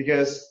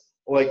 because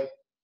like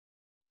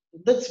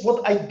that's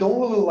what I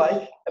don't really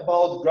like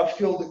about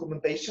GraphQL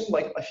documentation,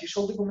 like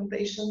official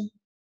documentation,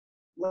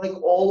 like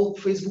all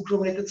Facebook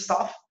related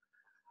stuff.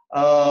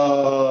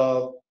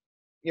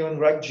 Even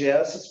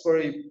React.js is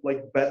very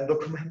like bad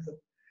documented.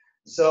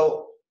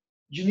 So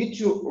you need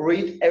to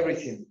read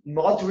everything,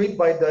 not read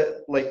by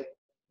the like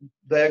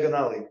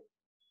diagonally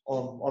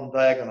on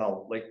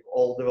diagonal, like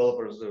all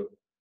developers do.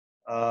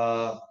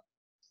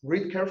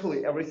 Read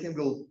carefully every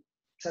single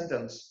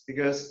sentence,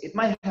 because it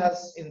might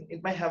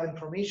have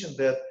information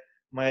that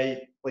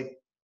might like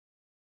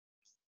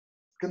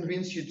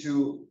convince you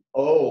to,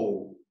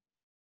 oh,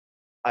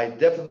 I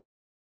definitely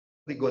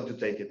going to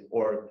take it,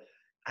 or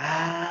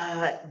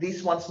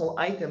this one small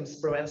items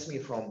prevents me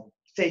from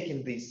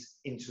taking this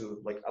into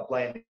like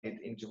applying it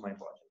into my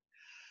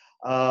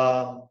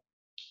project.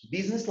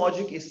 Business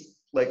logic is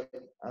like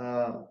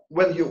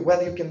when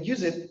you can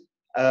use it.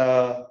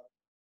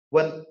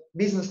 When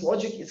business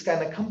logic is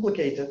kind of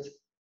complicated,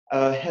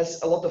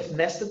 has a lot of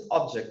nested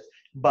objects,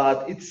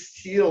 but it's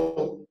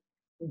still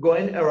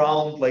going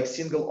around like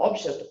single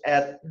object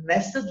at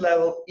nested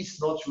level is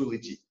not really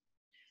deep.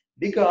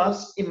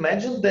 Because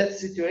imagine that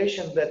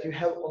situation that you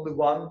have only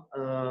one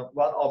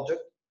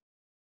object,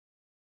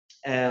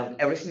 and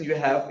everything you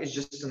have is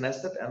just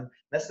nested, and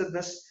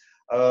nestedness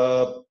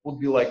would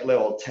be like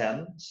level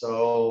 10.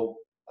 So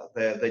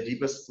the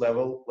deepest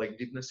level, like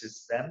deepness,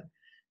 is 10.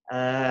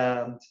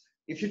 And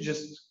if you're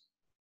just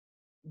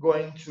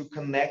going to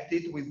connect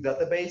it with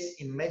database,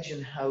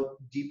 imagine how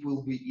deep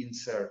will be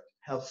insert,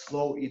 how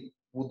slow it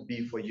would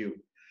be for you.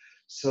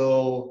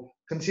 So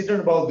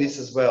consider about this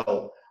as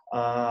well.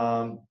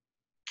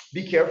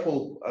 Be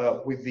careful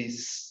with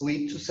this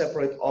split to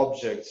separate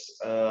objects,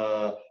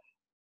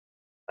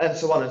 and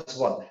so on and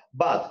so on.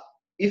 But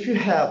if you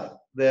have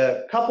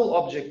the couple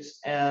objects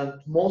and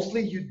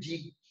mostly you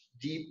dig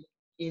deep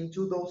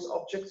into those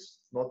objects,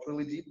 not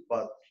really deep,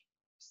 but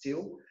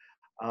still,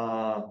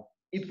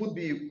 it would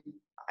be,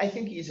 I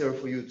think, easier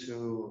for you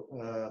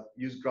to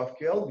use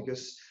GraphQL,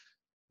 because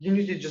you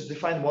need to just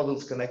define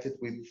models connected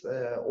with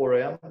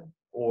ORM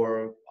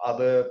or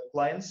other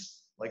clients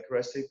like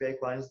REST API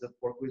clients that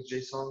work with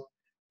JSON,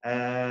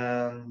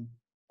 and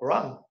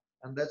run,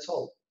 and that's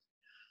all.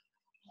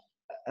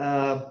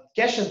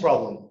 Caching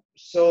problem.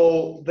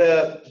 So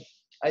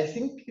I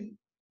think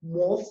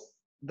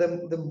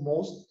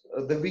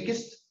the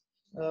biggest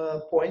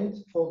point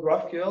for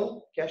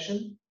GraphQL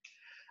caching.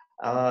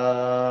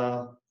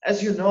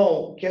 As you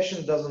know,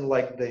 caching doesn't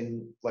like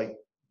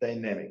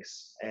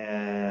dynamics,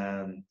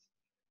 and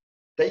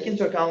take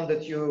into account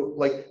that you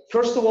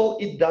first of all,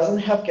 it doesn't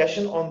have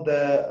caching on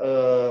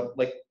the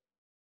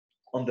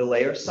on the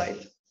layer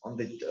side, on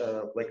the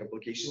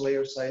application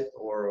layer side,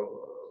 or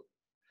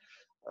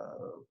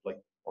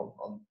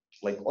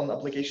on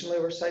application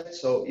layer side.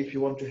 So if you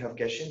want to have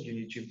caching, you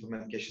need to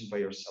implement caching by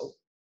yourself.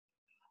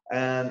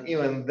 And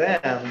even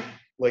then,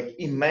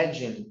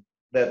 imagine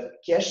that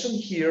caching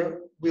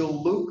here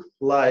will look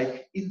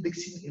like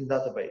indexing in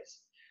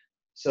database.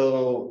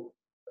 So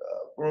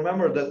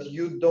remember that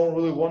you don't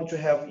really want to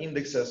have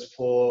indexes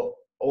for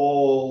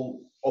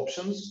all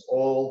options,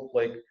 all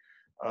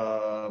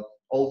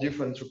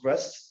different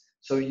requests.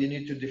 So you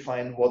need to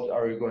define what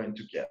are you going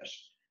to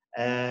cache.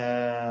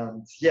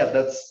 And yeah,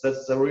 that's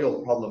the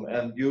real problem.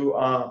 And you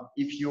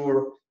if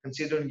you're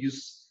considering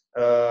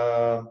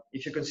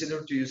if you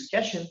consider to use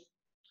caching,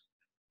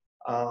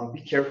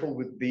 be careful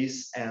with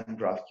this and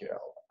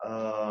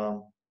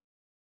GraphQL.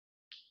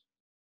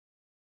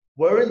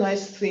 Very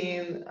nice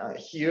thing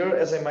here,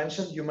 as I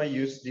mentioned, you may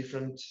use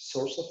different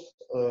source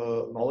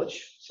of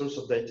knowledge, source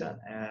of data,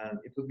 and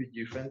it would be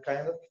different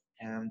kind of.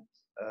 And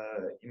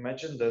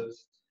imagine that.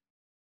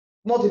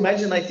 Not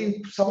imagine. I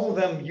think some of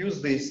them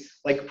use this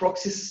like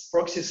proxy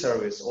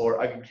service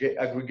or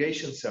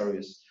aggregation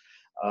service,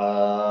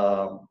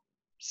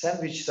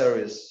 sandwich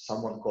service.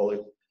 Someone call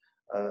it.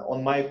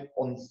 On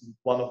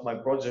one of my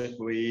projects,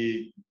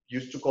 we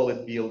used to call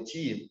it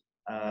BLT.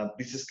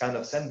 This is kind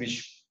of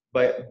sandwich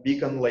by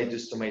Beacon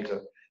latest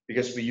tomato,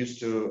 because we used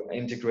to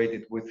integrate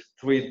it with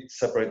 3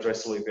 separate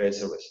RESTful API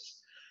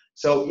services.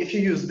 So if you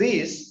use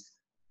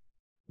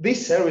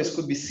this service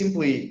could be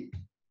simply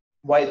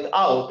wiped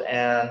out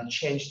and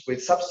changed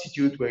with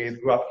substitute with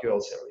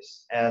GraphQL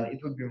service, and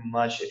it would be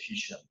much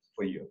efficient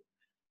for you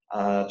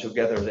to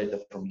gather data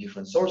from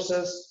different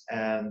sources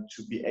and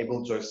to be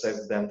able to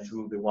access them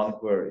through the one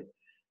query.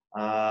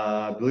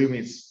 Believe me,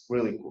 it's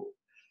really cool.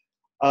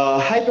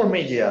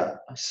 Hypermedia.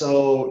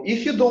 So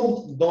if you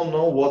don't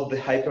know what the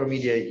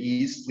hypermedia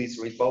is, please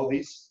read about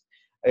this.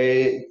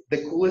 The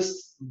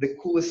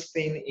coolest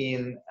thing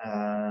in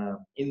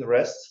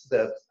REST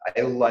that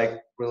I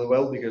like really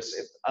well, because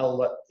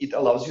it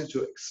allows you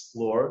to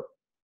explore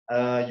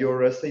your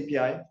REST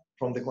API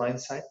from the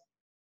client side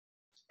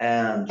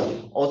and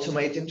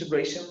automate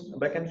integration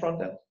backend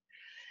frontend.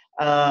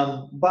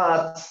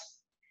 But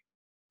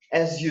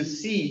as you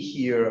see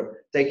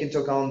here, take into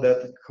account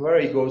that the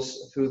query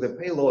goes through the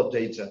payload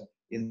data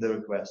in the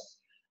request.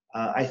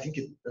 I think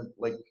it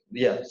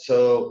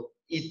so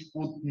it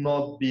would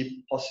not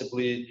be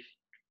possibly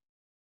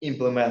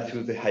implement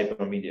through the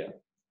hypermedia.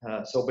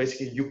 So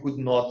basically, you could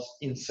not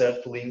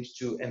insert links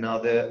to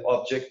another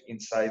object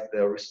inside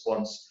the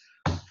response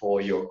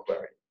for your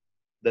query.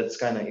 That's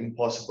kind of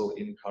impossible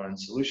in current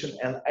solution,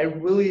 and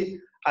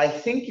I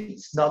think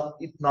it's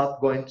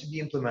not going to be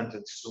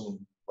implemented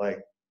soon,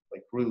 like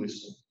really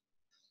soon.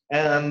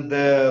 And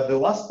the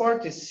last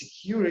part is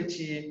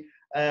security.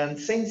 And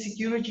saying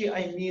security,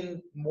 I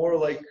mean more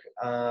like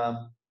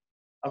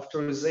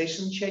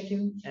authorization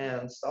checking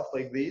and stuff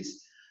like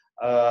this.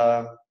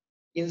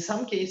 In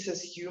some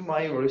cases, you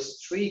might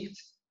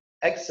restrict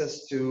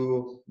access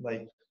to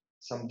like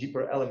some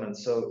deeper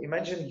elements. So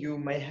imagine you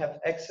may have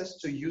access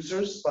to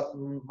users, but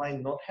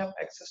might not have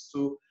access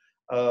to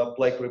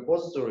like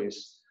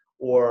repositories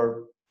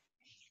or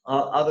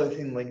other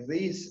thing like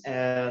this,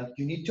 and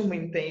you need to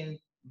maintain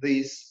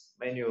this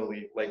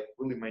manually, like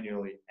really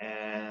manually.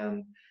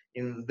 And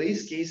in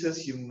these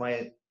cases, you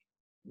might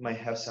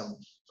have some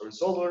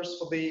resolvers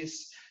for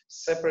these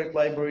separate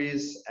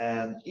libraries,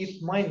 and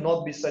it might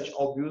not be such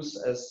obvious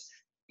as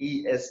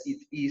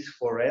it is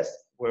for REST,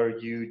 where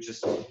you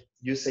just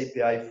use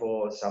API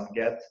for some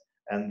get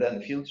and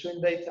then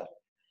filtering data.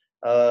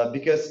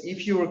 Because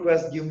if you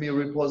request give me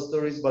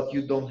repositories but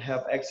you don't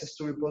have access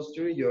to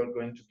repository, you're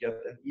going to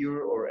get an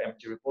error or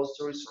empty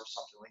repositories or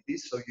something like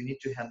this. So you need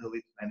to handle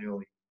it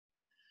manually.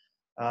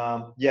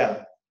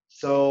 Yeah.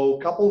 So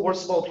a couple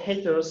words about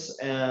haters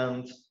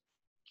and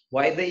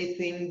why they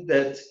think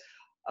that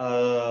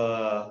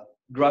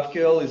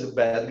GraphQL is a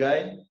bad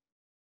guy.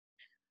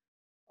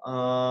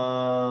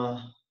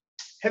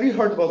 Have you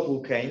heard about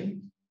Vulkan?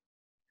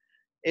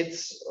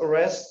 It's a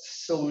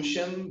REST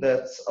solution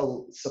that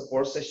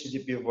supports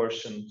HTTP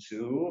version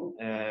 2,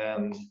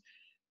 and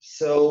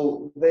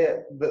so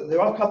there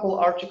are a couple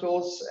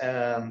articles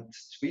and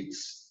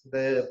tweets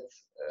that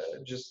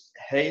just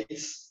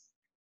hates,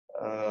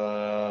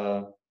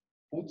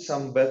 put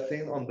some bad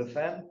thing on the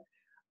fan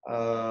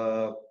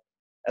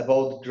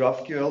about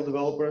GraphQL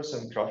developers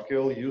and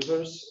GraphQL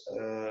users.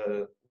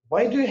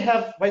 Why do you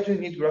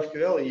need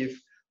GraphQL if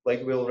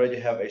like we already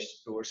have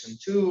HTTP version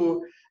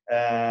 2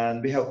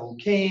 and we have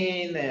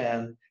Vulkan,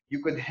 and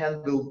you could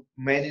handle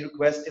many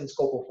requests in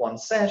scope of one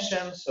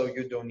session, so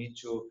you don't need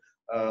to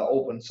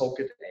open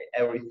socket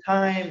every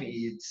time.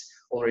 It's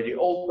already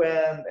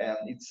open and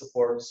it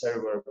supports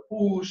server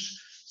push.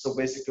 So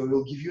basically,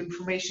 we'll give you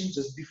information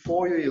just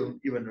before you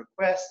even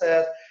request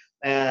it,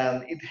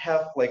 and it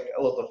have like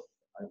a lot of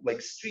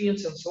like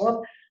streams and so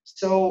on.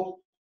 So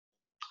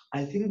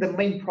I think the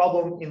main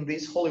problem in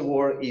this holy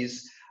war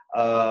is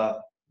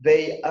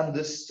they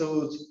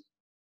understood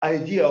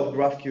idea of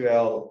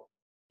GraphQL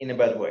in a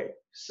bad way.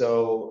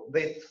 So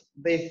they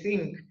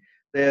think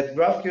that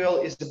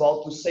GraphQL is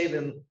about to save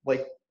in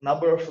like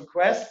number of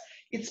requests.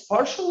 It's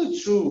partially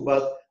true,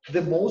 but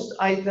the most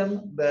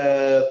item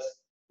that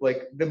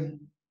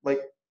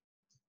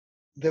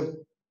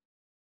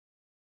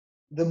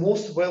the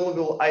most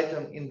valuable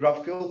item in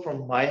GraphQL,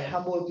 from my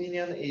humble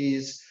opinion,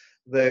 is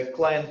the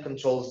client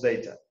controls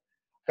data,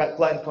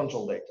 client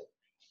control data.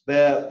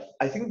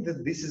 I think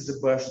that this is the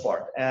best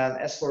part. And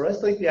as for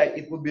REST API,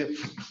 it would be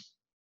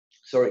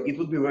it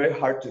would be very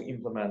hard to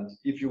implement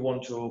if you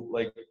want to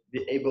like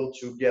be able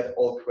to get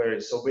all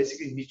queries. So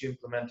basically, you need to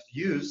implement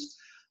views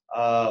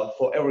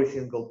for every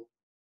single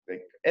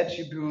like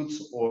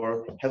attributes,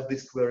 or have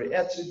this query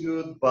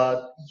attribute,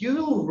 but you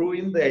will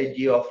ruin the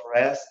idea of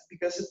REST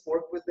because it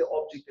works with the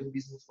object and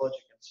business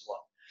logic and so on.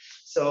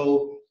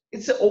 So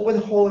it's an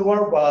open holy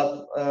war,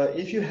 but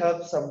if you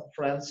have some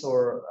friends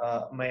or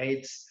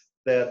mates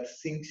that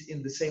thinks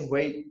in the same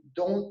way,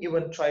 don't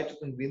even try to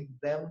convince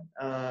them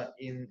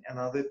in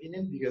another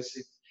opinion, because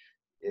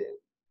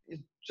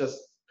it's just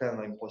kind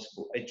of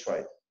impossible. I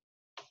tried.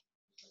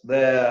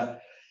 The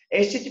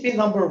HTTP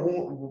number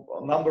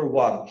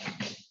one.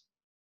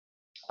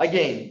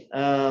 Again,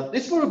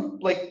 this were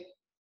like,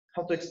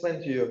 how to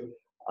explain to you.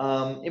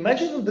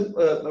 Imagine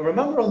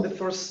remember on the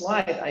first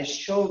slide I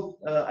shown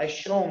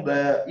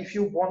that if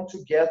you want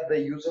to get the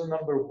user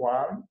number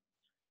one,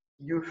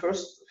 you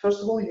first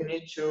of all you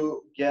need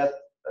to get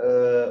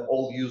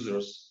all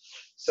users.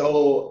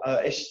 So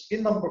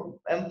HTTP number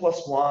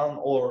n+1,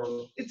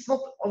 or it's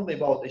not only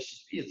about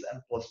HTTP, it's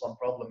n+1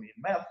 problem in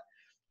math.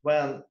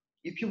 When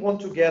if you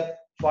want to get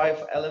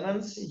 5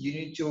 elements, you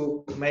need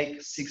to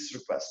make 6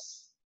 requests.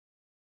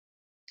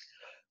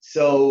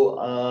 So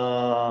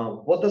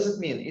what does it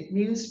mean? It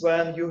means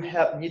when you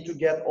need to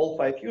get all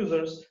 5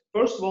 users,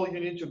 first of all, you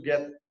need to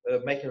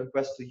make a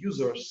request to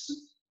users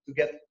to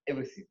get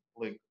everything,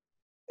 like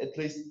at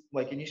least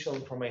like initial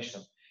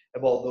information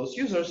about those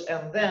users,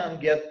 and then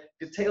get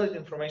detailed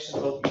information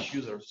about each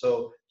user.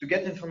 So to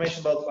get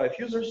information about 5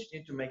 users, you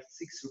need to make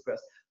 6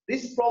 requests.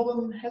 This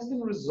problem has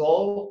been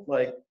resolved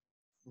like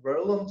a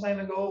very long time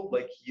ago,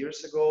 like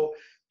years ago,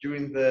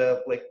 during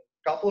the like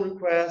couple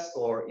requests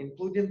or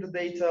including the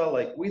data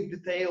like with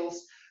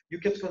details. You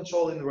can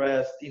control in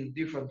REST in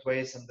different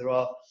ways, and there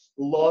are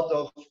a lot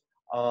of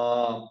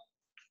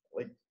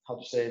like how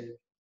to say it,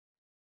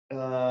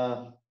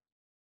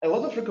 a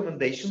lot of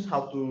recommendations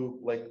how to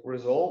like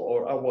resolve or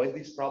avoid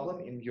this problem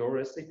in your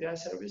REST API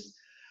service.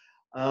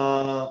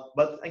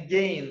 But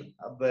again,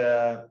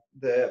 the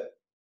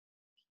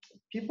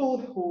people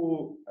who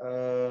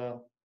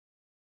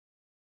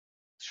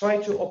try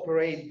to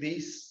operate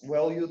this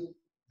well, you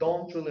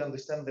don't really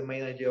understand the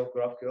main idea of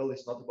GraphQL.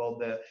 It's not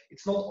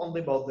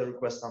only about the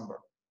request number.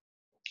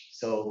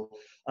 So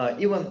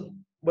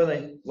even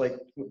when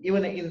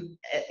even in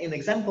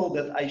example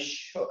that I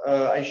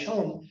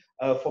shown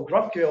for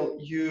GraphQL,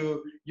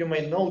 you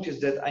may notice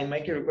that I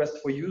make a request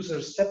for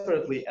users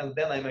separately, and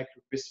then I make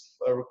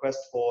a request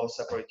for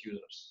separate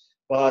users.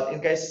 But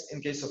in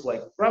case of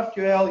like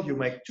GraphQL, you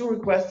make 2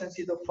 requests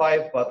instead of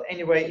 5. But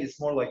anyway, it's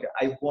more like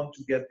I want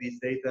to get this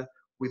data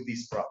with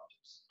these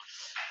properties.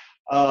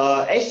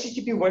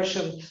 HTTP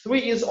version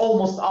 3 is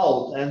almost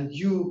out, and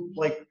you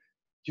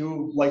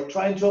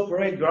trying to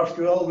operate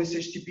GraphQL with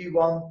HTTP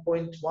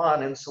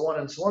 1.1 and so on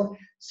and so on.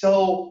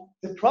 So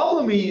the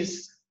problem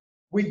is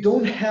we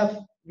don't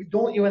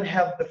even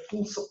have the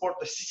full support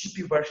of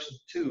HTTP version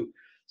 2.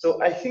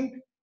 So I think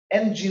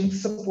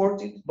engines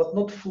support it, but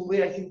not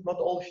fully. I think not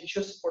all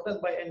features supported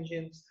by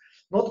engines.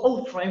 Not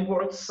all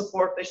frameworks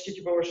support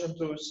HTTP version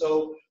 2.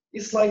 So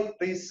it's like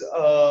this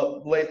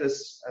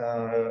latest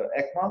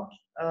ECMA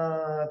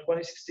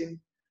 2016.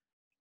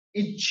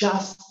 It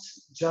just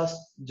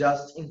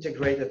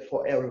integrated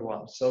for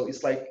everyone. So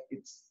it's like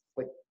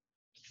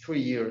 3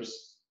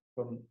 years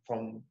from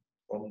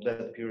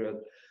that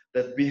period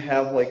that we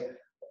have like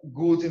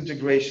good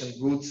integration,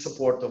 good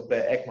support of the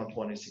ECMA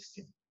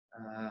 2016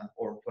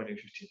 or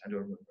 2015. I don't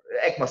remember.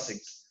 ECMA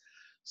 6.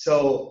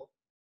 So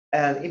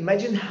and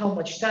imagine how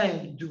much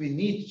time do we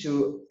need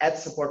to add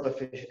support of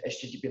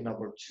HTTP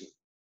number 2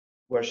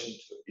 version 2.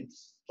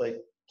 It's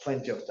like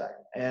plenty of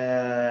time.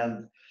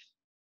 And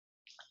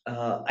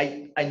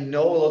I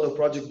know a lot of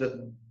projects that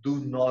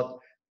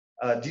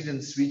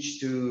didn't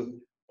switch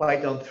to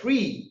Python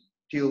 3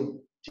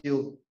 till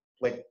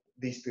like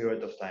this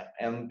period of time,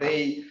 and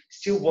they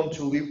still want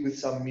to live with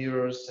some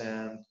mirrors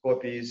and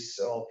copies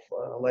of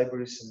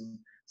libraries and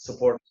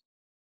support.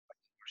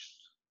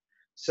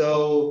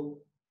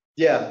 So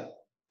yeah,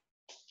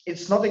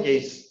 it's not the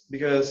case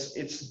because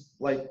it's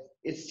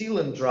still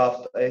in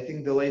draft. I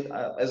think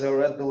as I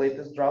read, the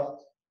latest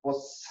draft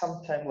was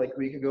sometime like a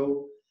week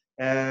ago.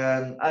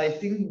 And I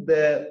think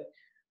that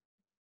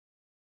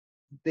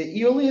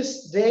the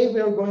earliest day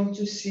we are going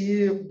to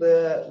see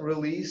the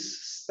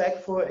release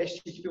spec for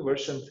HTTP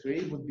version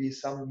 3 would be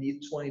some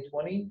mid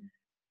 2020.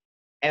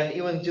 And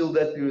even till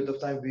that period of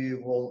time, we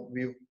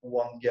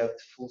won't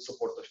get full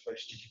support of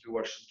HTTP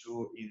version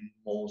 2 in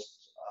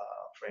most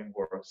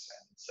frameworks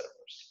and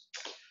servers.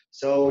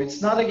 So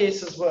it's not a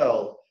case as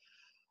well.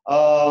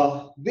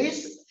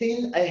 This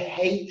thing I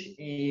hate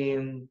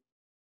in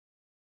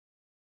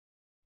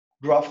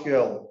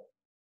GraphQL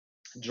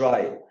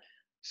dry.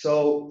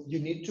 So you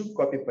need to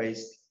copy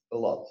paste a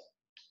lot.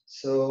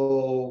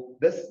 So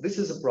this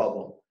is a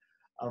problem.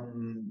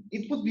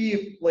 It would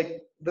be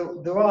like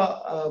there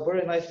are a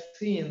very nice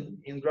thing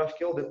in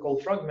GraphQL that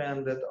called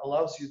fragment that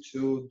allows you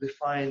to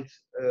define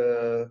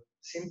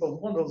simple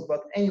models.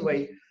 But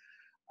anyway,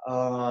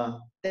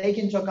 take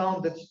into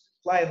account that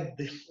client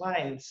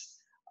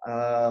defines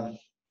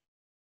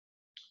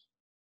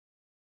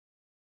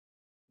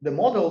the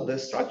model, the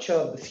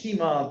structure, the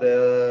schema,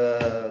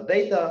 the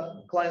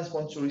data clients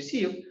want to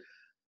receive.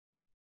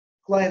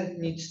 Client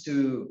needs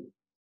to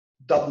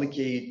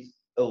duplicate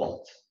a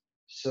lot.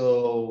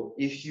 So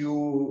if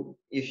you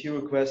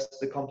request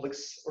the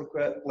complex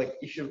request, like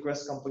if you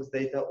request complex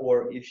data,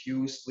 or if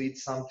you split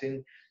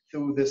something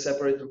through the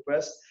separate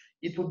request,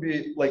 it would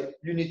be like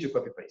you need to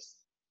copy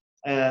paste,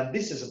 and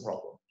this is a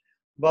problem.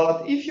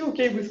 But if you're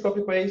okay with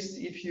copy paste,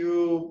 if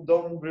you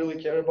don't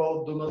really care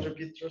about do not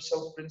repeat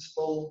yourself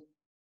principle,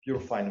 you're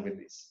fine with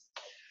this.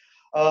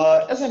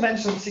 As I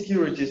mentioned,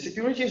 security.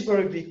 Security is a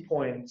very big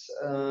point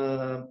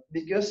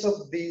because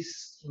of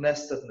this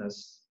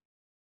nestedness.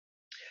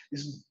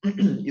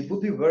 It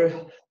would be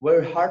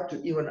very hard to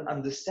even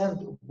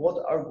understand what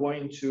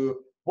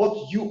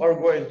you are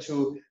going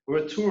to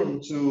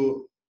return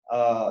to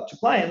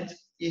client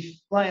if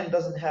client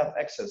doesn't have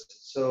access.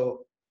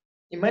 So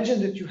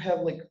imagine that you have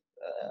like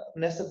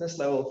nestedness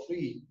level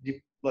 3,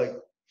 like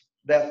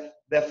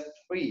depth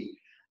 3,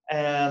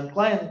 and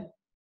client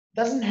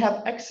doesn't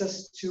have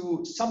access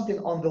to something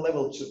on the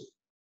level 2.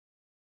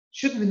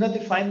 Should we not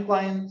define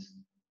client?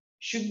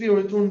 should be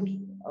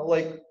returned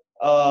like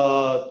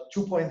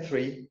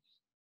 2.3,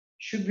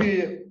 should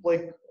be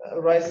like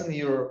rise in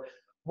error.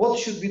 What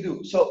should we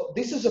do? So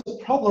this is a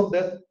problem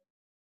that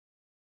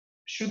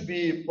should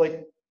be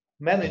like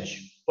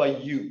managed by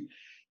you,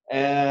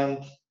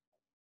 and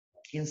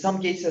in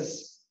some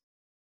cases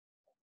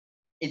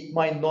it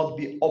might not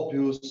be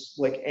obvious,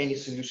 like any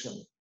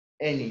solution,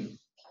 any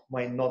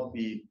might not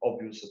be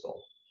obvious at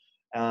all.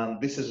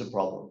 And this is a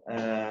problem.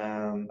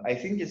 And I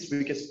think it's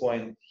weakest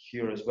point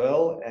here as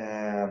well.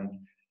 And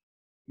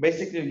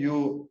basically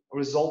you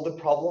resolve the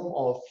problem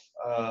of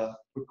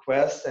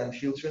request and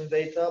filtering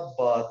data,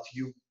 but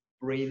you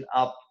bring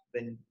up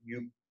the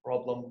new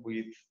problem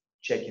with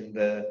checking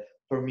the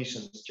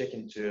permissions,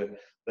 checking to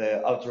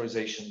the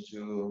authorization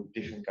to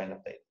different kind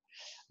of data.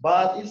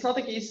 But it's not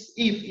the case.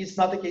 If it's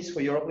not the case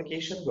for your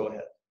application, go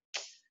ahead.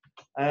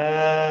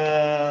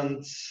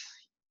 And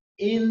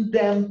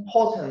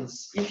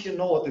idempotence, if you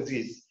know what it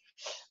is.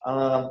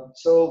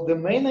 So the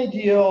main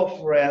idea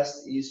of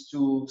REST is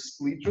to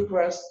split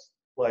requests,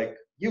 like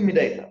give me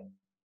data,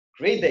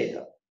 create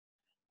data,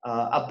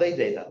 update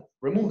data,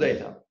 remove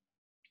data,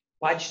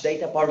 patch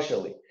data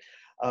partially,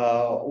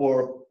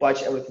 or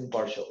patch everything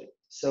partially.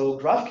 So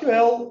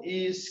GraphQL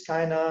is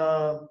kind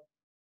of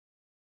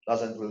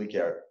doesn't really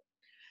care.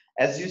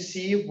 As you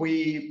see,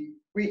 we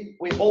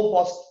all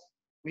post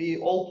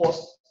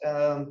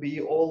and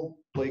we all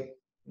like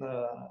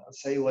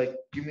say like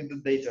give me the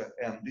data,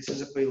 and this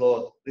is a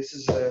payload, this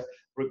is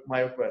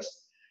my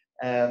request.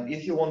 And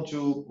if you want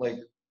to like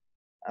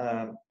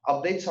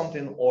update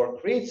something or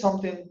create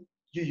something,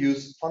 you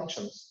use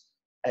functions,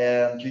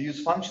 and you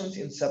use functions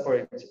in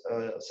separate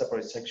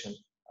section,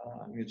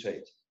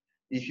 mutate.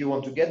 If you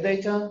want to get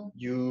data,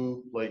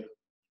 you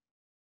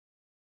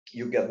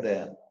get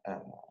the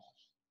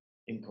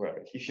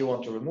inquiry. If you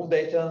want to remove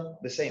data,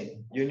 the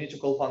same. You need to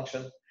call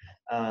function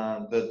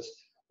that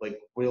like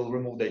will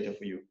remove data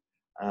for you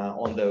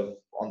on the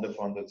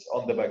front end,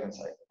 on the backend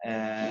side.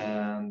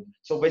 And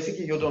so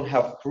basically, you don't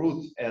have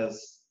CRUD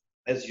as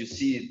you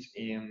see it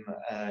in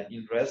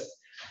REST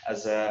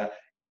as a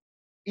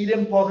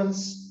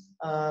idempotence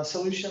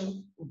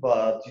solution,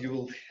 but you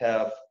will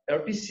have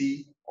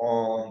RPC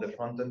on the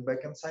front and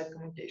backend side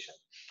communication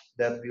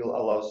that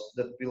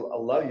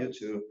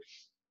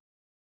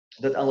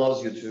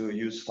allows you to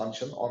use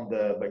function on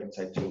the backend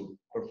side to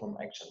perform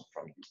action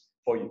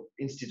for you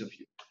instead of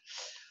you.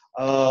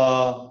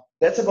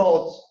 That's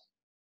about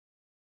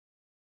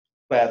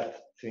bad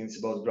things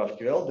about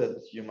GraphQL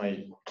that you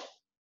might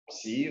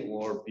see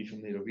or be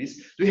familiar with.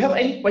 Do you have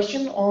any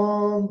question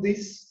on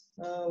this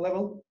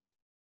level?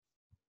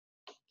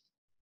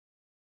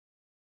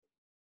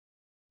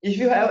 If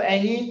you have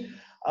any,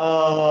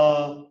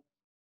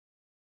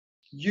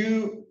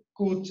 you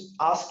could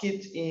ask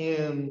it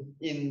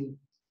in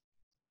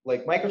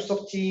like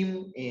Microsoft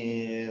Team,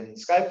 in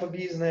Skype for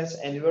Business,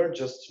 anywhere.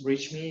 Just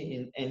reach me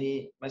in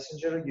any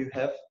messenger you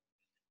have.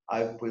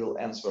 I will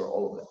answer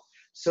all of them.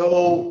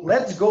 So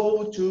let's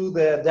go to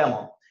the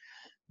demo.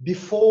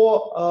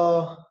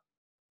 Before,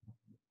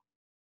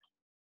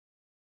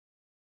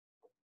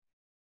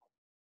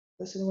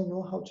 does anyone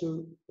know how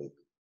to like,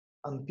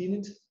 unpin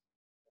it?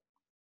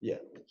 Yeah,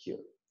 here.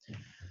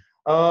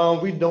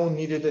 We don't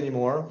need it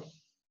anymore.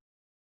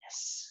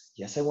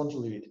 Yes, I want to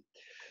leave it.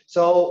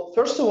 So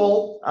first of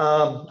all,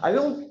 I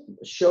will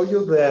show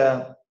you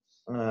the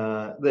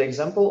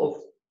example of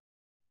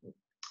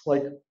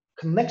like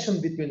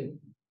connection between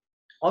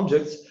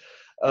objects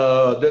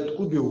that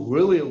could be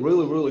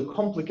really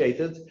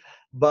complicated,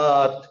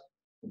 but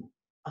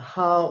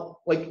how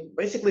like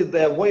basically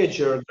the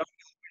Voyager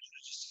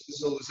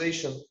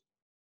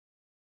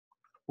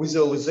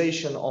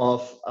visualization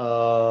of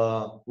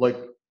like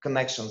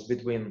connections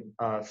between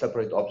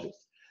separate objects.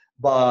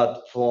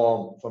 But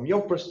from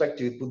your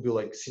perspective, it would be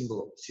like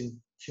simple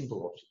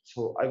objects.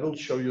 So I will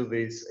show you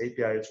this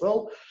API as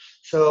well.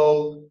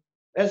 So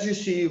as you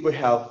see, we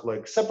have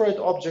like separate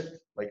object,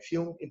 like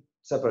film,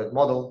 separate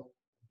model.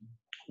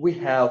 We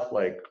have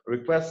like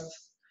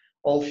requests,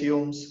 all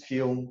films,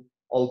 film,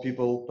 all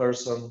people,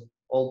 person,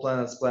 all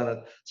planets,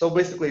 planet. So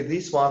basically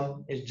this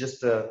one is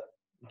just a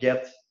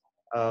get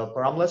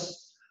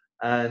parameterless,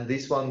 and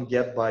this one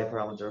get by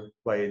parameter,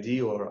 by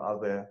ID or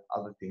other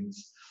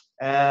things.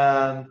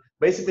 And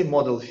basically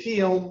model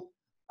film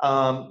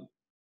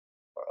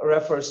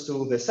refers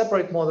to the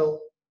separate model,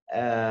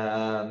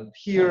 and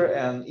here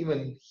and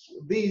even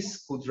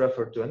this could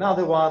refer to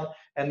another one.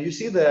 And you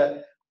see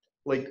the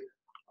like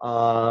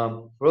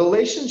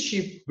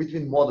relationship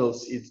between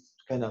models is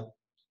kind of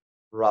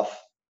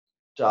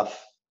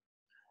tough,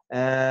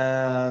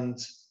 and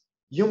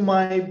you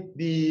might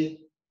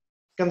be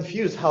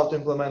confused how to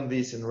implement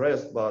this in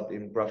REST, but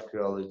in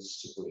GraphQL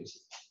it's super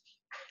easy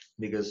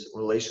because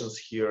relations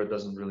here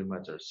doesn't really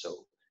matter.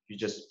 So you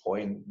just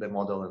point the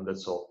model and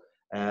that's all.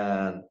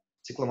 And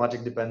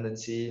cyclomatic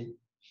dependency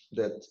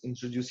that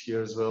introduced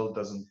here as well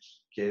doesn't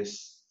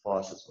case for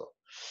us as well.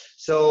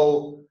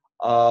 So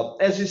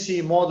as you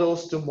see,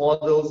 models to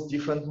models,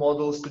 different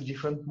models to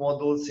different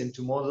models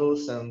into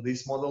models, and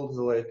these models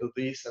relate to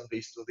this and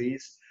this to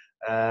this.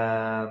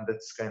 and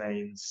that's kind of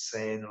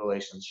insane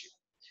relationship.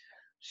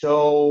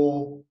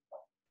 So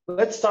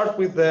let's start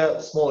with the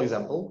small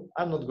example.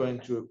 I'm not going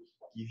to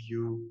give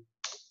you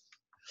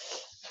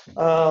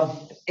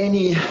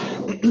any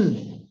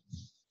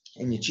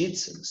any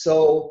cheats.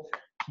 So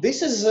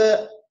this is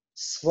a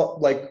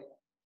like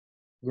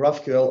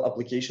GraphQL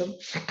application.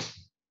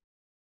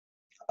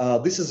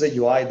 This is a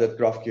UI that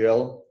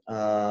GraphQL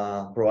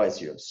provides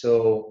you.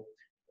 So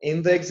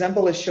in the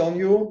example I've shown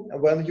you,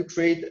 when you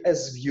create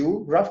as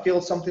view,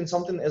 GraphQL something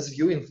something as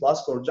view in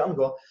Flask or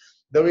Django,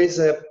 there is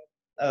a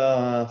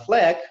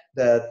flag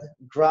that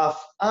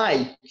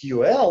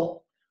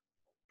GraphQL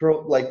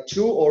like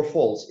true or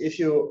false. If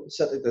you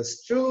set it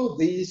as true,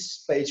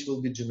 this page will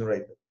be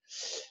generated.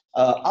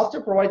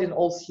 After providing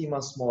all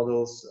schemas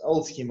models,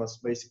 all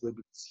schemas basically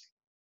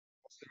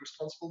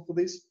responsible for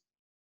this,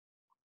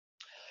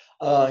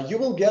 you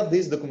will get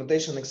this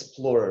documentation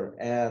explorer,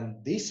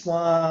 and this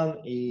one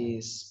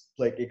is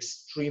like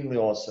extremely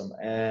awesome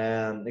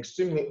and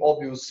extremely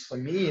obvious for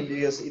me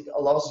because it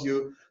allows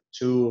you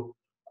to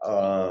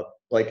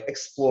like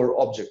explore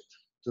object,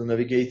 to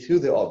navigate through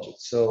the object.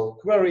 So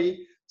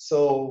query.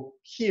 So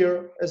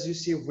here, as you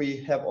see,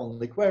 we have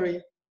only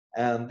query,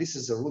 and this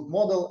is a root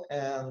model,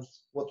 and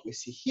what we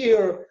see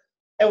here,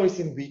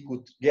 everything we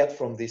could get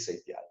from this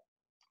API.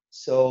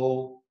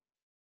 So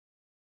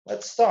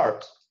let's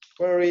start.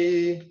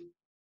 Query,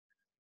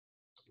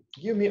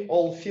 give me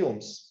all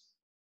films.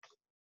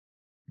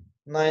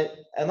 Now,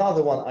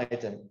 another one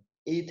item,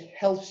 it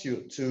helps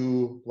you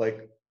to,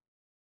 like,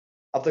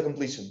 after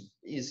completion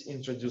is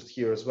introduced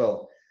here as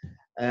well.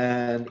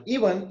 And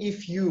even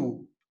if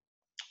you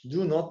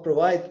do not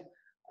provide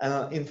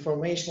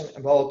information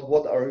about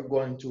what are you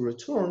going to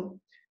return,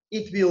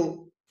 it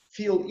will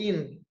fill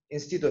in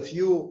instead of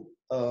you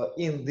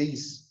in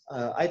this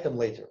item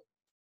later.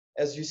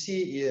 As you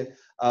see,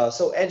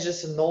 so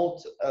edges and node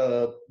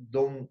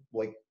don't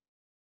like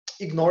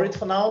ignore it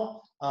for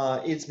now.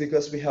 It's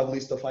because we have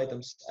list of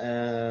items,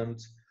 and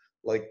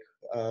like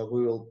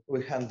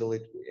we handle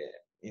it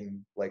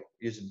in like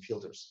using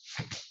filters.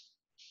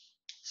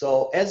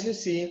 So as you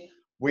see,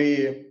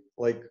 we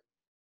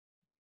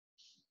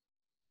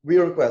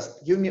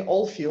request give me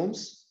all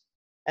films,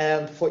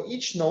 and for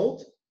each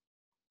node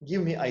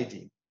give me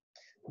ID.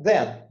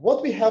 Then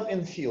what we have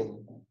in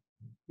film?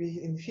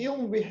 In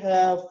film we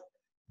have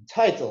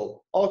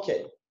title.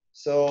 Okay,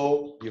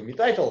 so give me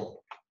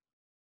title.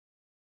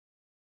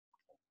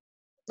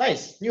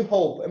 Nice. New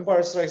Hope,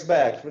 Empire Strikes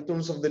Back,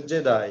 Returns of the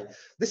Jedi.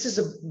 This is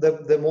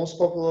the most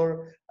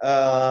popular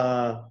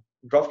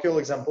GraphQL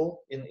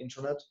example in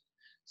internet,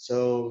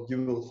 so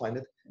you will find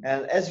it.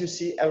 And as you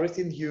see,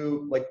 everything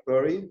you like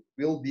query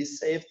will be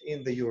saved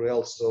in the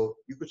URL, so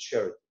you could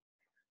share it.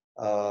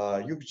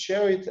 You could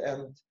share it,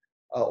 and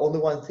only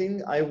one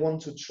thing I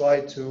want to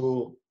try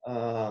the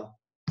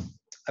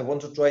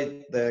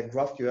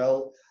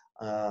GraphQL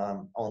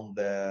on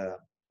the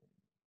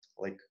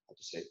like how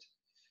to say it.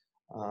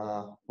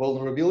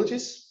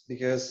 Vulnerabilities,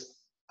 because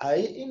I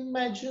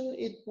imagine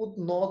it would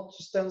not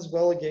stand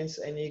well against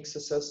any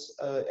XS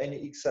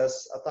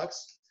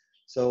attacks.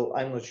 So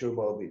I'm not sure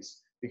about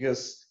this,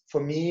 because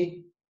for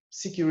me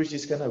security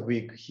is kind of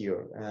weak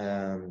here,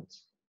 and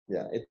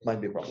yeah, it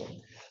might be a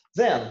problem.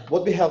 Then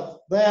what we have,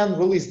 then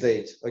release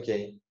date.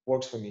 Okay,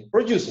 works for me.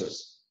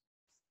 Producers,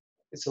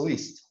 it's a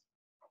list.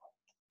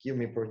 Give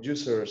me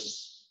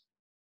producers.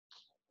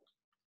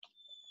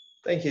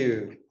 Thank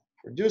you.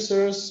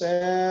 Producers,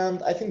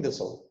 and I think that's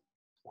all.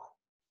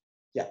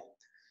 Yeah.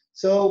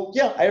 So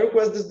yeah, I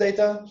request this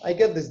data, I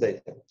get this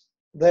data.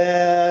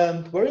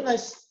 Then very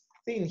nice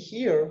thing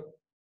here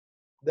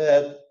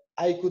that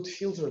I could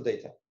filter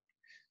data.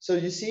 So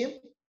you see,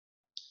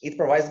 it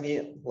provides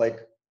me like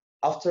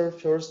after,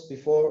 first,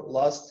 before,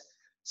 last.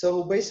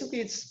 So basically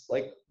it's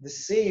like the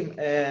same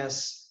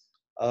as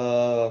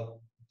how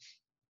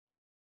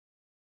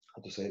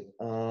to say it?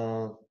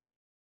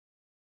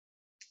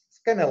 It's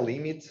kind of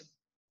limit,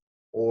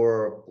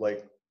 or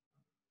like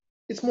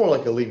it's more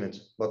like a limit,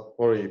 but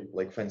very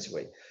like fancy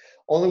way.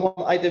 Only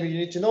one item you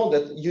need to know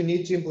that you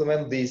need to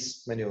implement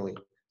this manually.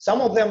 Some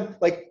of them,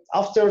 like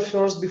after,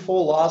 first,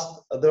 before,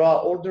 last, there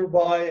are order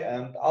by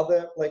and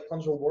other like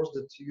control words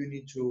that you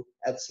need to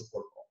add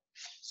support for.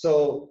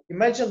 So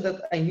imagine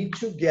that I need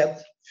to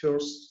get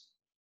first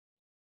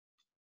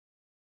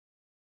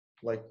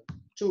like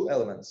 2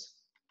 elements.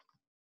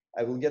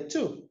 I will get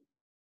 2,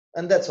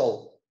 and that's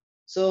all.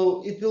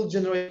 So it will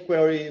generate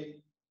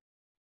query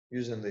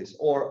using this,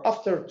 or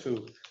after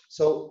 2.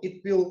 So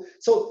it will,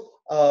 so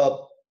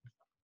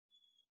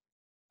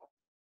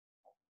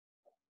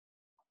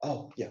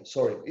oh yeah,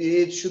 sorry,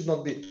 it should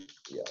not be,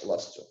 yeah,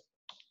 last 2.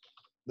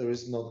 There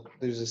is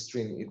a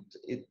string,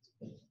 it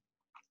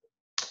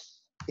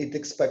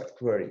expect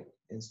query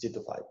instead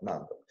of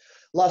number.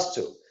 Last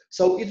 2,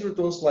 so it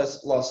returns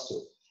last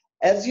 2.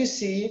 As you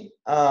see,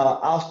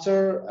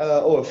 after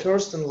or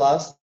first and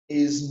last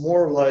is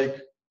more like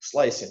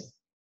slicing.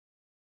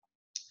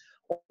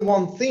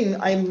 One thing,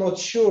 I'm not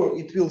sure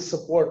it will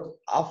support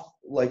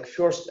like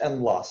first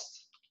and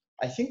last.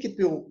 I think it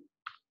will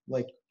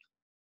like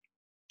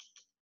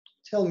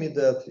tell me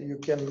that you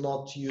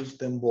cannot use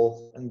them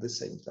both at the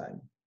same time.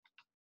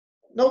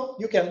 No,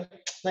 you can.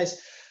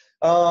 Nice.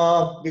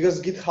 Because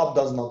GitHub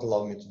does not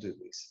allow me to do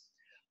this.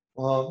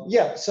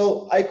 Yeah,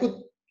 so I could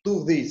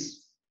do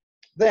this.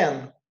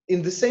 Then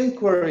in the same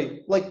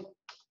query, like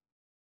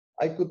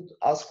I could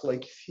ask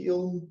like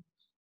film,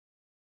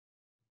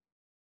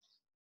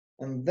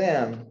 and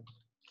then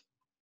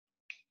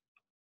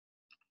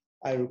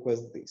I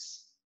request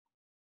this.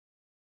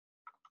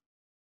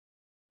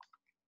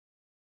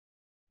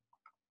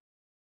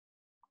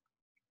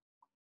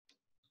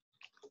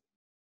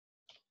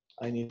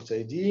 I need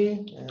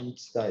ID and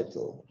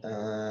title,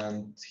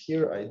 and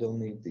here I don't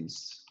need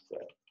this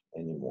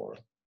anymore.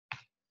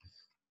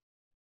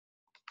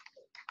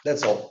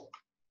 That's all.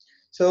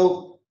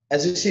 So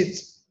as you see,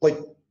 it's like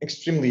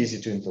extremely easy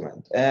to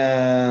implement,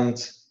 and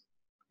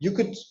you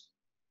could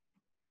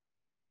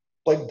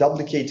like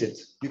duplicate it.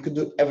 You could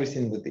do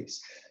everything with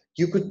this.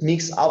 You could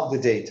mix up the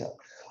data.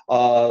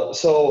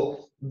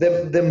 So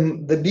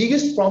the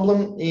biggest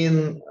problem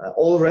in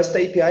all REST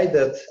API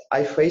that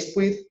I faced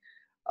with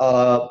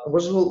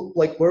was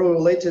like were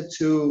related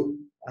to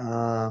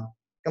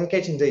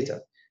concatenating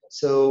data.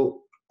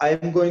 So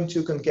I'm going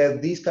to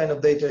concat this kind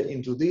of data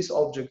into this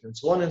object and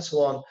so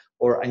on,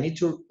 or I need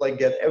to like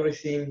get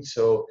everything.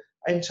 So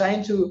I'm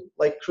trying to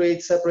like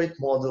create separate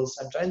models.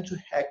 I'm trying to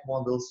hack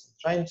models. I'm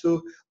trying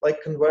to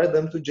like convert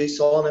them to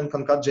JSON and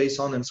concat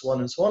JSON and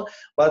so on.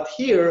 But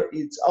here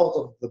it's out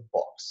of the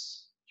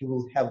box. You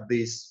will have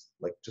this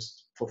like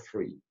just for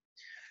free.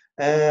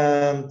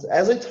 And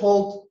as I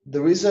told,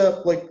 there is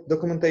a like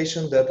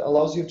documentation that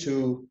allows you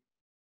to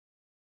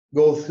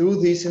go through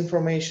this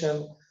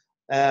information,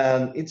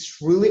 and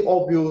it's really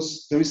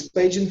obvious. There is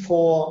page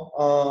info,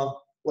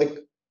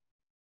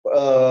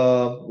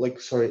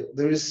 sorry,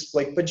 there is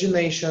like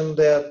pagination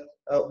that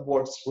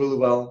works really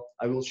well.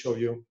 I will show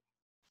you.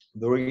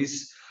 There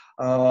is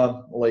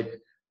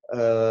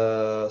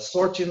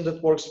sorting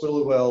that works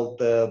really well,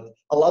 that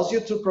allows you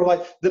to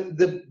provide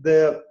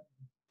the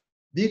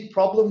big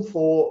problem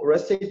for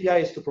REST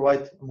API is to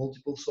provide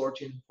multiple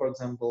sorting, for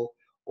example,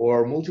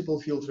 or multiple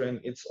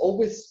filtering. It's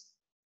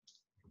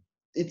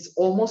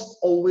almost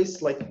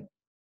always like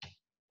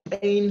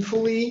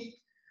painfully,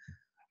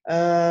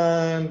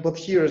 but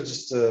here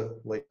is just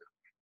like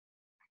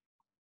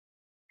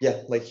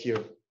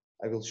here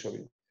I will show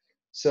you.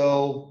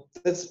 So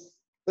that's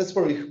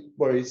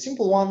very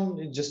simple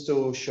one, just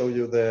to show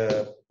you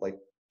the like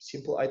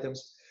simple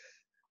items.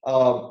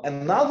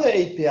 Another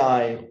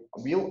API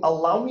will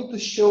allow me to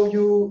show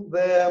you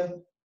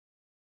the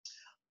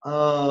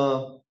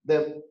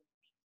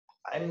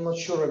I'm not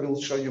sure I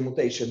will show you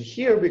mutation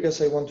here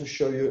because I want to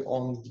show you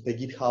on the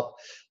GitHub.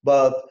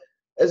 But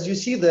as you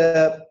see,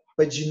 the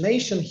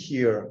pagination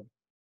here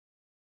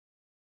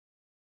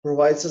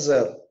provides as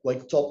a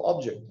like top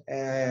object,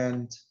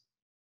 and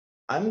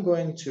I'm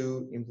going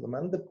to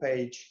implement the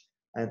page,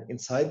 and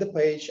inside the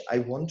page I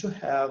want to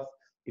have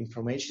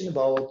information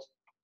about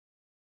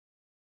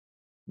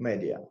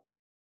media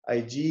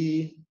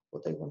ID,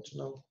 what I want to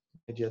know,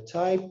 media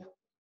type.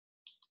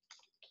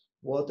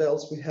 What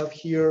else we have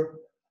here?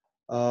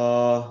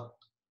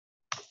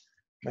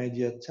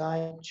 Media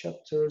type,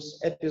 chapters,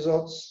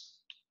 episodes.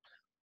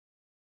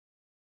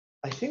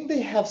 I think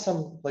they have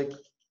some like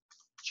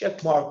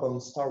check mark on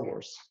Star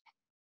Wars.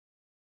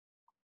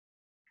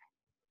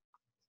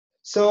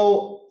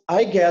 So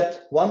I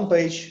get one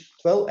page,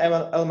 12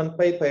 element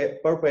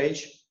per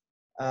page.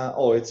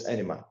 Oh, it's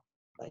anima.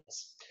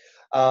 Nice.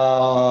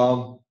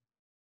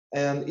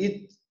 And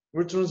it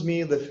returns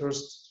me the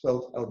first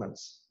 12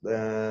 elements.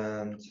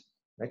 Then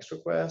next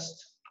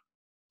request.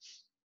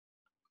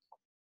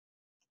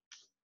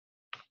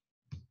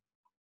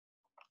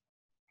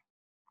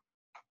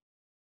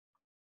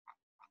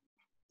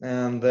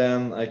 And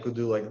then I could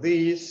do like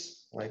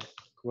this, like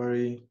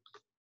query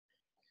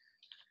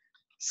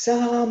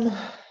some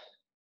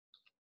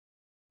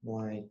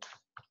like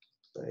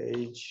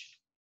page.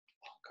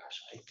 Oh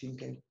gosh, I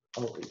think it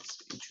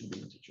should be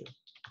integer.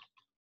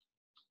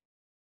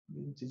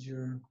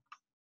 Integer.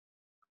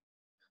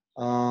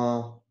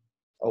 Oh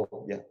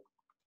yeah.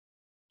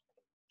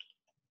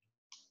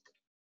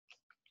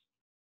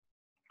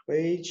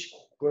 Page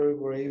query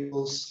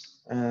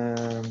variables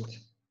and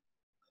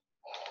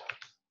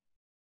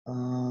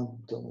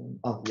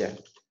yeah.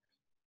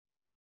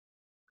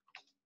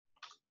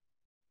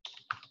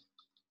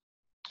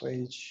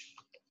 Page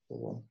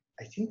one.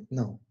 I think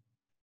no.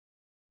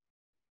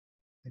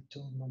 I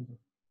don't remember.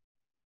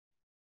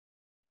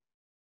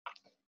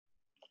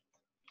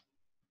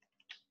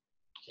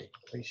 Okay,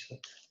 page.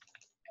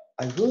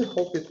 I really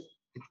hope it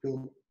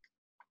will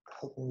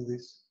help me with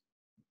this.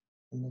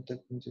 I'm not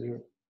that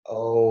integer.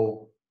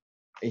 Oh,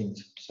 int.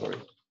 Sorry.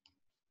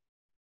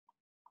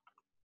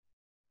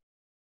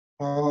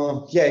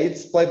 Yeah,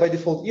 it's by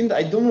default int.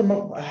 I don't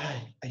remember.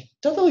 I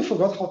totally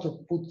forgot how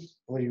to put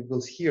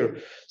variables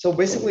here. So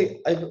basically,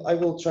 I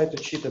will try to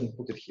cheat and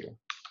put it here.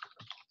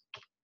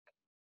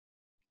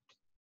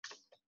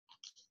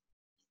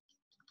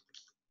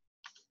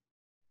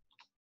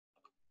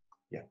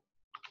 Yeah.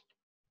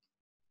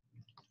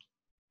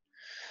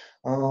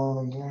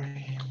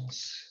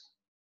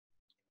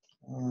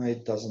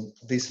 It doesn't.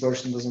 This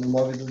version doesn't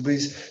allow me to do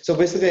this. So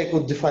basically, I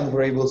could define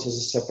variables as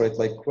a separate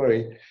like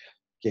query.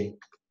 Okay.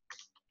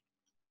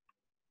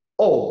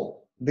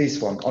 Oh, this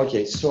one.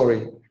 Okay,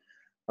 sorry.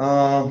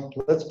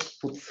 Let's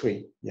put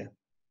 3. Yeah.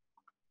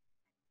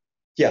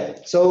 Yeah.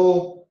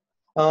 So,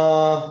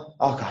 oh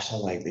gosh, I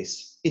like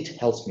this. It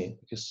helps me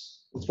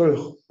because it's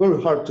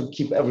very hard to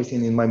keep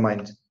everything in my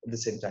mind at the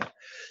same time.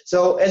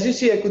 So as you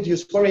see, I could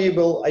use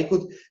variable. I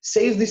could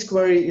save this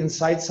query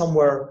inside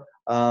somewhere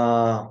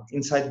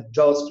inside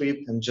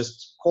JavaScript and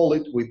just call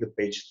it with the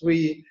page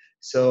 3.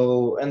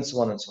 So and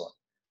so on and so on.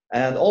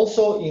 And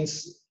also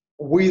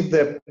with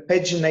the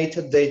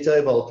paginated data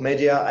about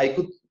media, I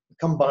could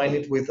combine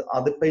it with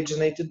other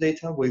paginated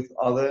data with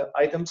other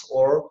items,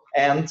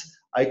 and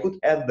I could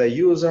add the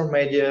user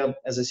media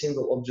as a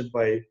single object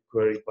by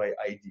query by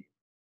ID.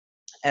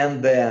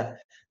 And the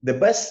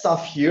best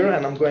stuff here,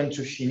 and I'm going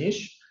to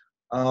finish,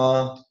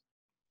 the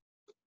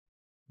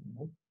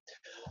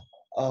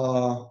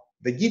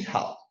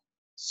GitHub.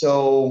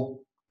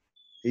 So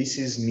this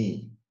is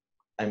me.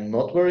 I'm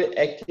not very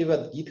active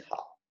at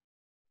GitHub,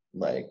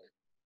 like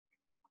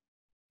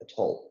at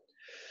all.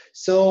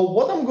 So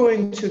what I'm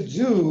going to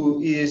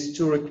do is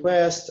to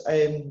request,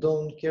 I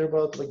don't care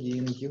about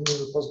login, give me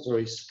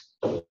repositories.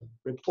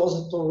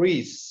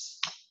 Repositories.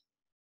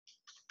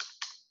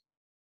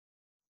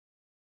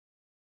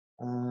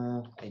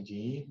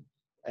 ID,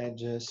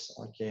 address,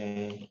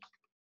 okay.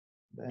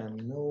 Then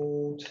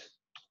node,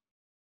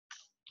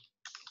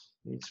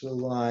 it's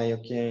rely,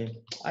 okay.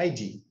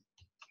 ID.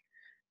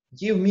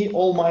 Give me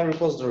all my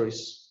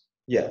repositories.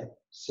 Yeah.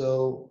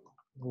 So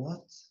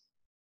what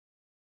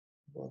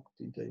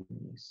did I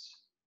miss?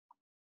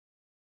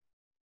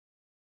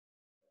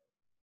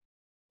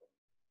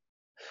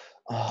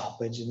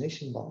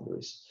 Pagination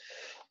boundaries.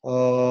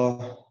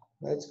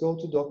 Let's go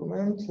to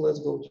document, let's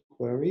go to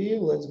query,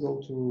 let's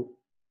go to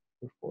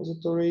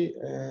repository,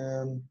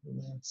 and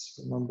let's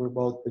remember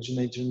about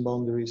pagination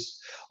boundaries.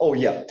 Oh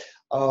yeah,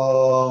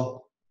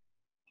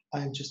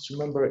 I just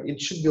remember it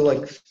should be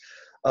like,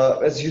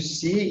 as you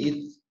see,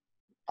 it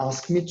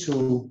asked me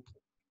to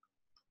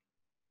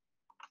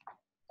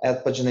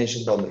add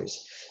pagination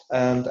boundaries,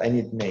 and I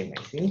need name,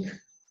 I think,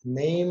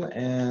 name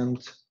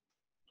and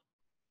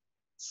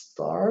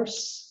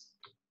stars.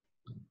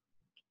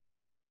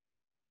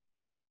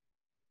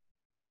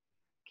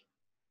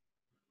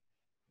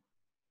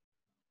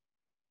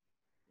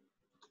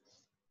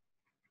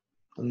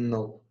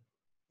 No,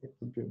 it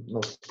would be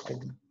no.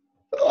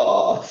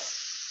 Oh.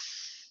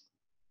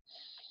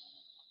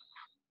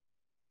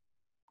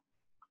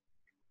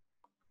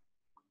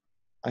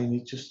 I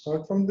need to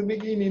start from the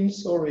beginning.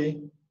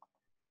 Sorry.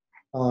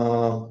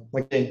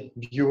 Okay,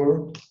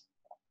 viewer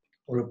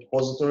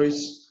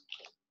repositories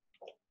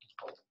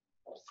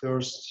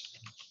first,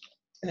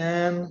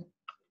 and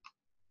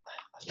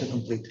after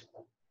complete,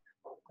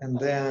 and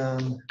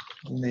then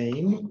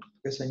name,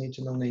 because I need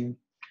to know name.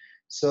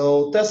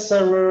 So test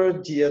server,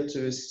 dia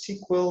to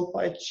SQL,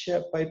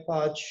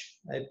 PyPatch,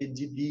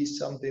 IPDB,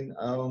 something,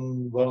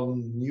 well,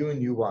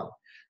 new one.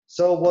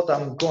 So what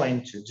I'm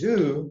going to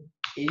do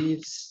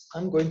is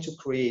I'm going to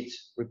create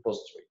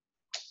repository.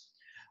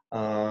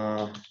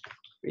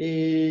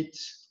 Create,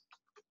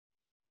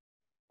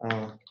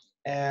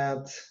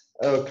 add,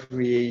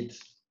 create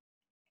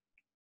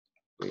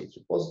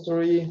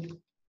repository.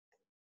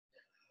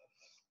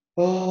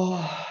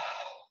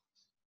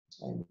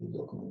 I need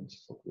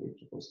documents for create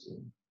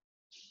repository.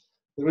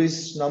 There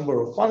is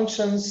number of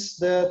functions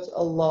that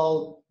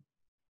allow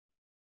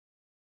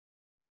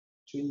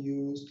to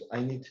use.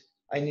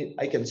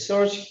 I can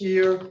search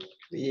here,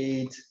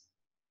 create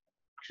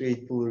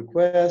pull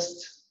request,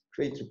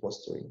 create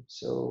repository.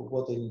 So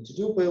what I need to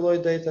do,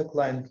 payload data,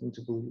 client need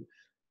to do.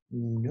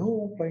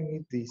 No, I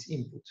need this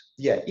input.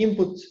 Yeah,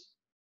 input,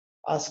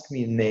 ask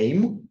me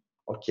name,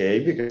 okay,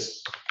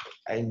 because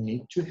I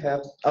need to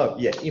have, oh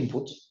yeah,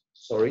 input,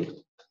 sorry.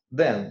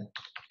 Then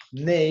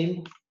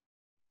name,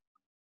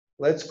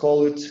 let's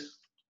call it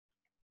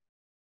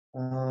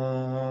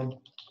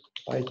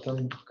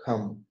Python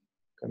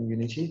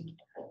community.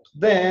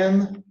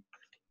 Then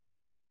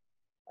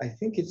I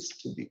think it's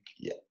too big,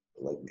 yeah,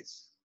 like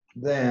this.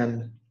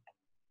 Then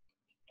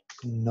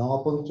no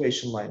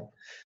punctuation line.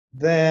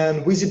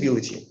 Then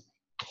visibility.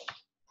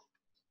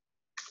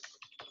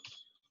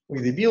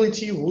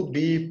 Visibility would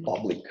be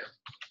public.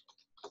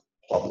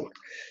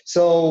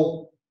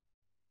 So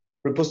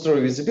repository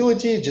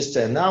visibility, just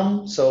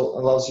enum, so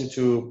allows you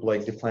to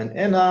like define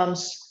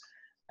enums,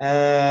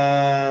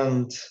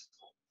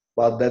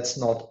 but that's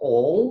not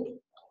all.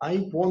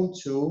 I want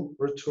to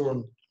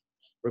return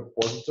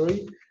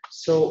repository.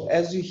 So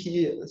as you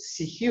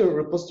see here,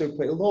 repository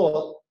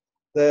payload,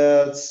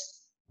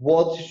 that's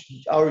what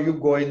are you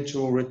going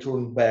to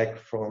return back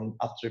from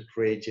after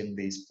creating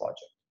this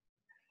project.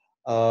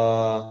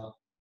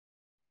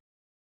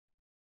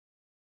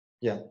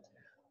 Yeah.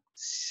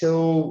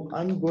 So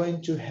I'm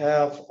going to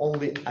have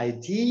only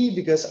ID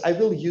because I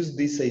will use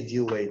this ID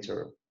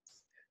later.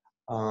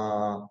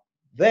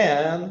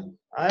 Then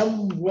I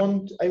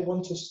want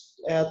to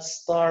add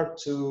star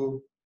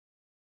to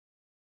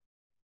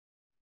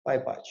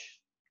PyPatch.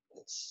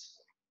 It's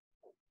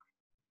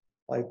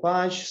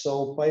PyPatch.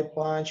 So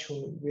PyPatch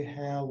we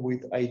have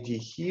with ID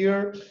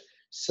here.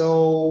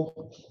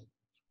 So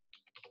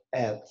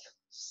add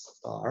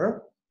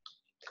star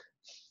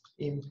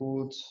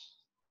input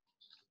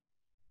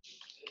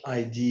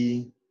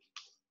ID.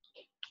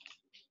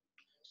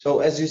 So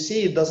as you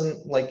see, it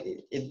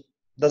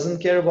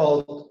doesn't care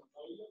about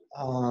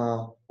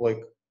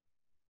like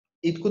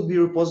it could be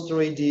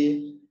repository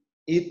ID,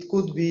 it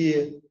could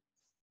be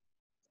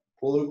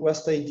pull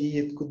request ID,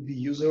 it could be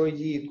user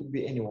ID, it could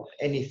be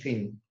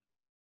anything.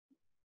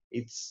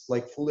 It's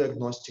like fully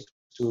agnostic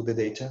to the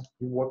data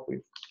you work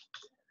with.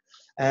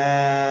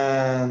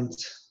 And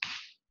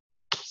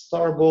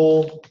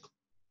starball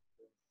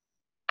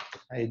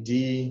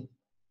ID.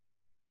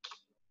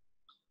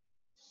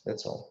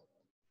 That's all.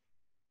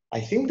 I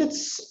think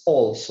that's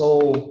all.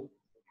 So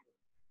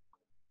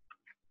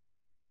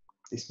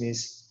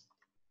dismiss.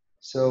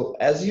 So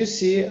as you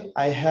see,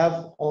 I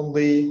have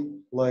only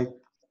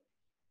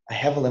I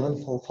have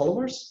 11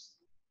 followers.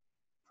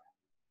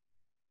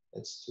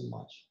 That's too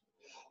much.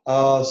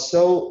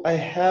 So I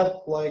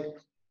have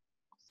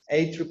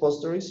 8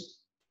 repositories.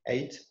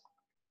 8.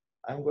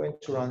 I'm going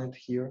to run it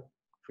here.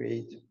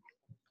 Create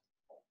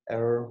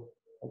error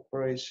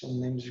operation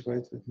names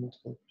great with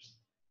multiple.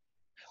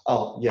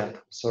 Oh yeah,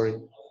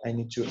 sorry. I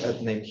need to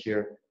add name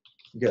here.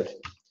 Good.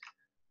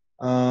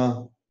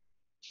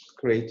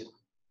 Great.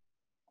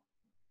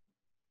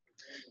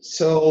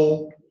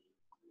 So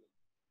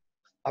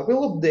I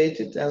will update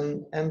it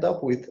and end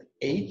up with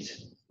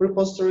 8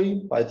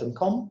 repository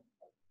python.com,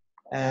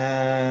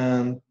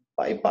 and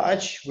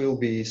PyPatch will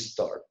be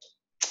start.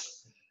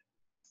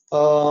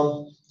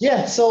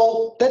 Yeah,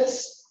 so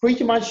that's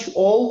pretty much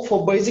all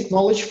for basic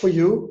knowledge for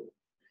you.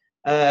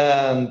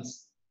 And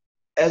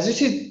as you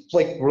see,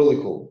 really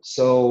cool.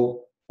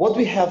 So what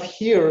we have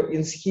here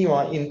in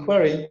schema in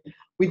query,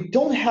 we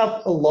don't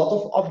have a lot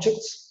of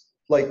objects,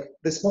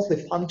 there's mostly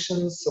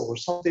functions or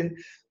something,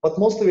 but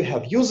mostly we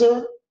have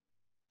user,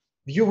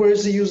 viewer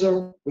is a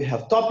user, we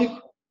have topic,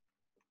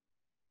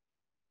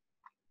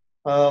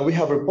 we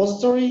have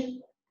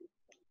repository,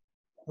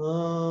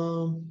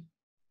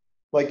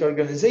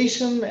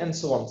 organization, and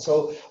so on.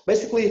 So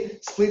basically,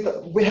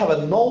 we have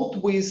a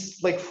node with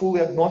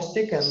fully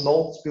agnostic, and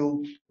nodes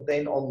will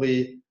contain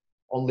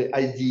only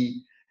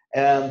ID.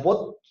 And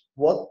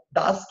what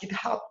does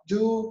GitHub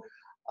do?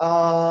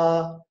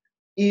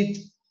 It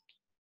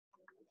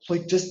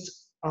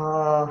just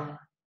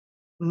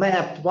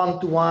mapped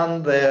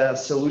one-to-one the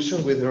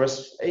solution with the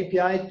REST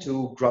API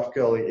to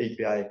GraphQL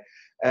API,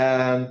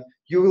 and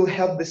you will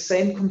have the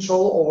same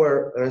control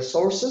over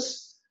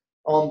resources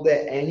on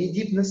any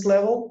deepness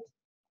level.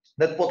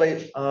 That's what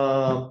I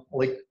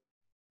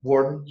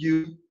warned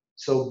you.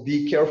 So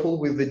be careful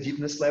with the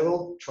deepness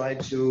level. Try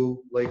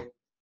to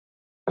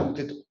put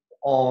it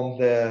on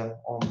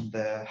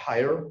the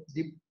higher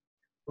deep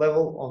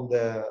level, on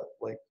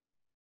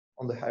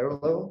the higher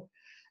level,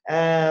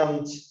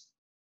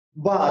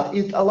 but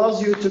it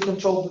allows you to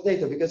control the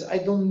data, because I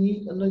don't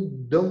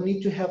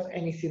need to have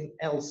anything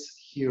else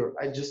here.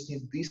 I just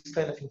need this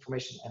kind of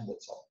information, and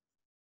that's all.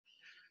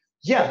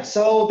 Yeah,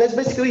 so that's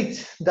basically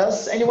it.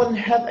 Does anyone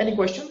have any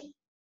question?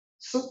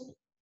 So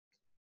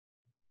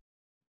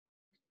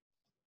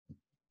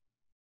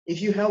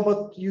if you have,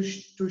 but you're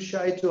too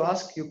shy to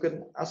ask, you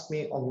can ask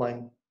me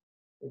online.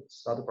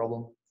 It's not a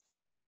problem.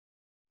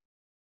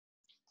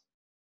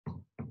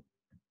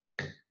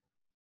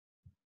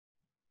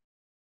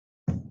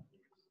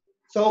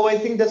 So I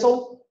think that's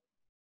all.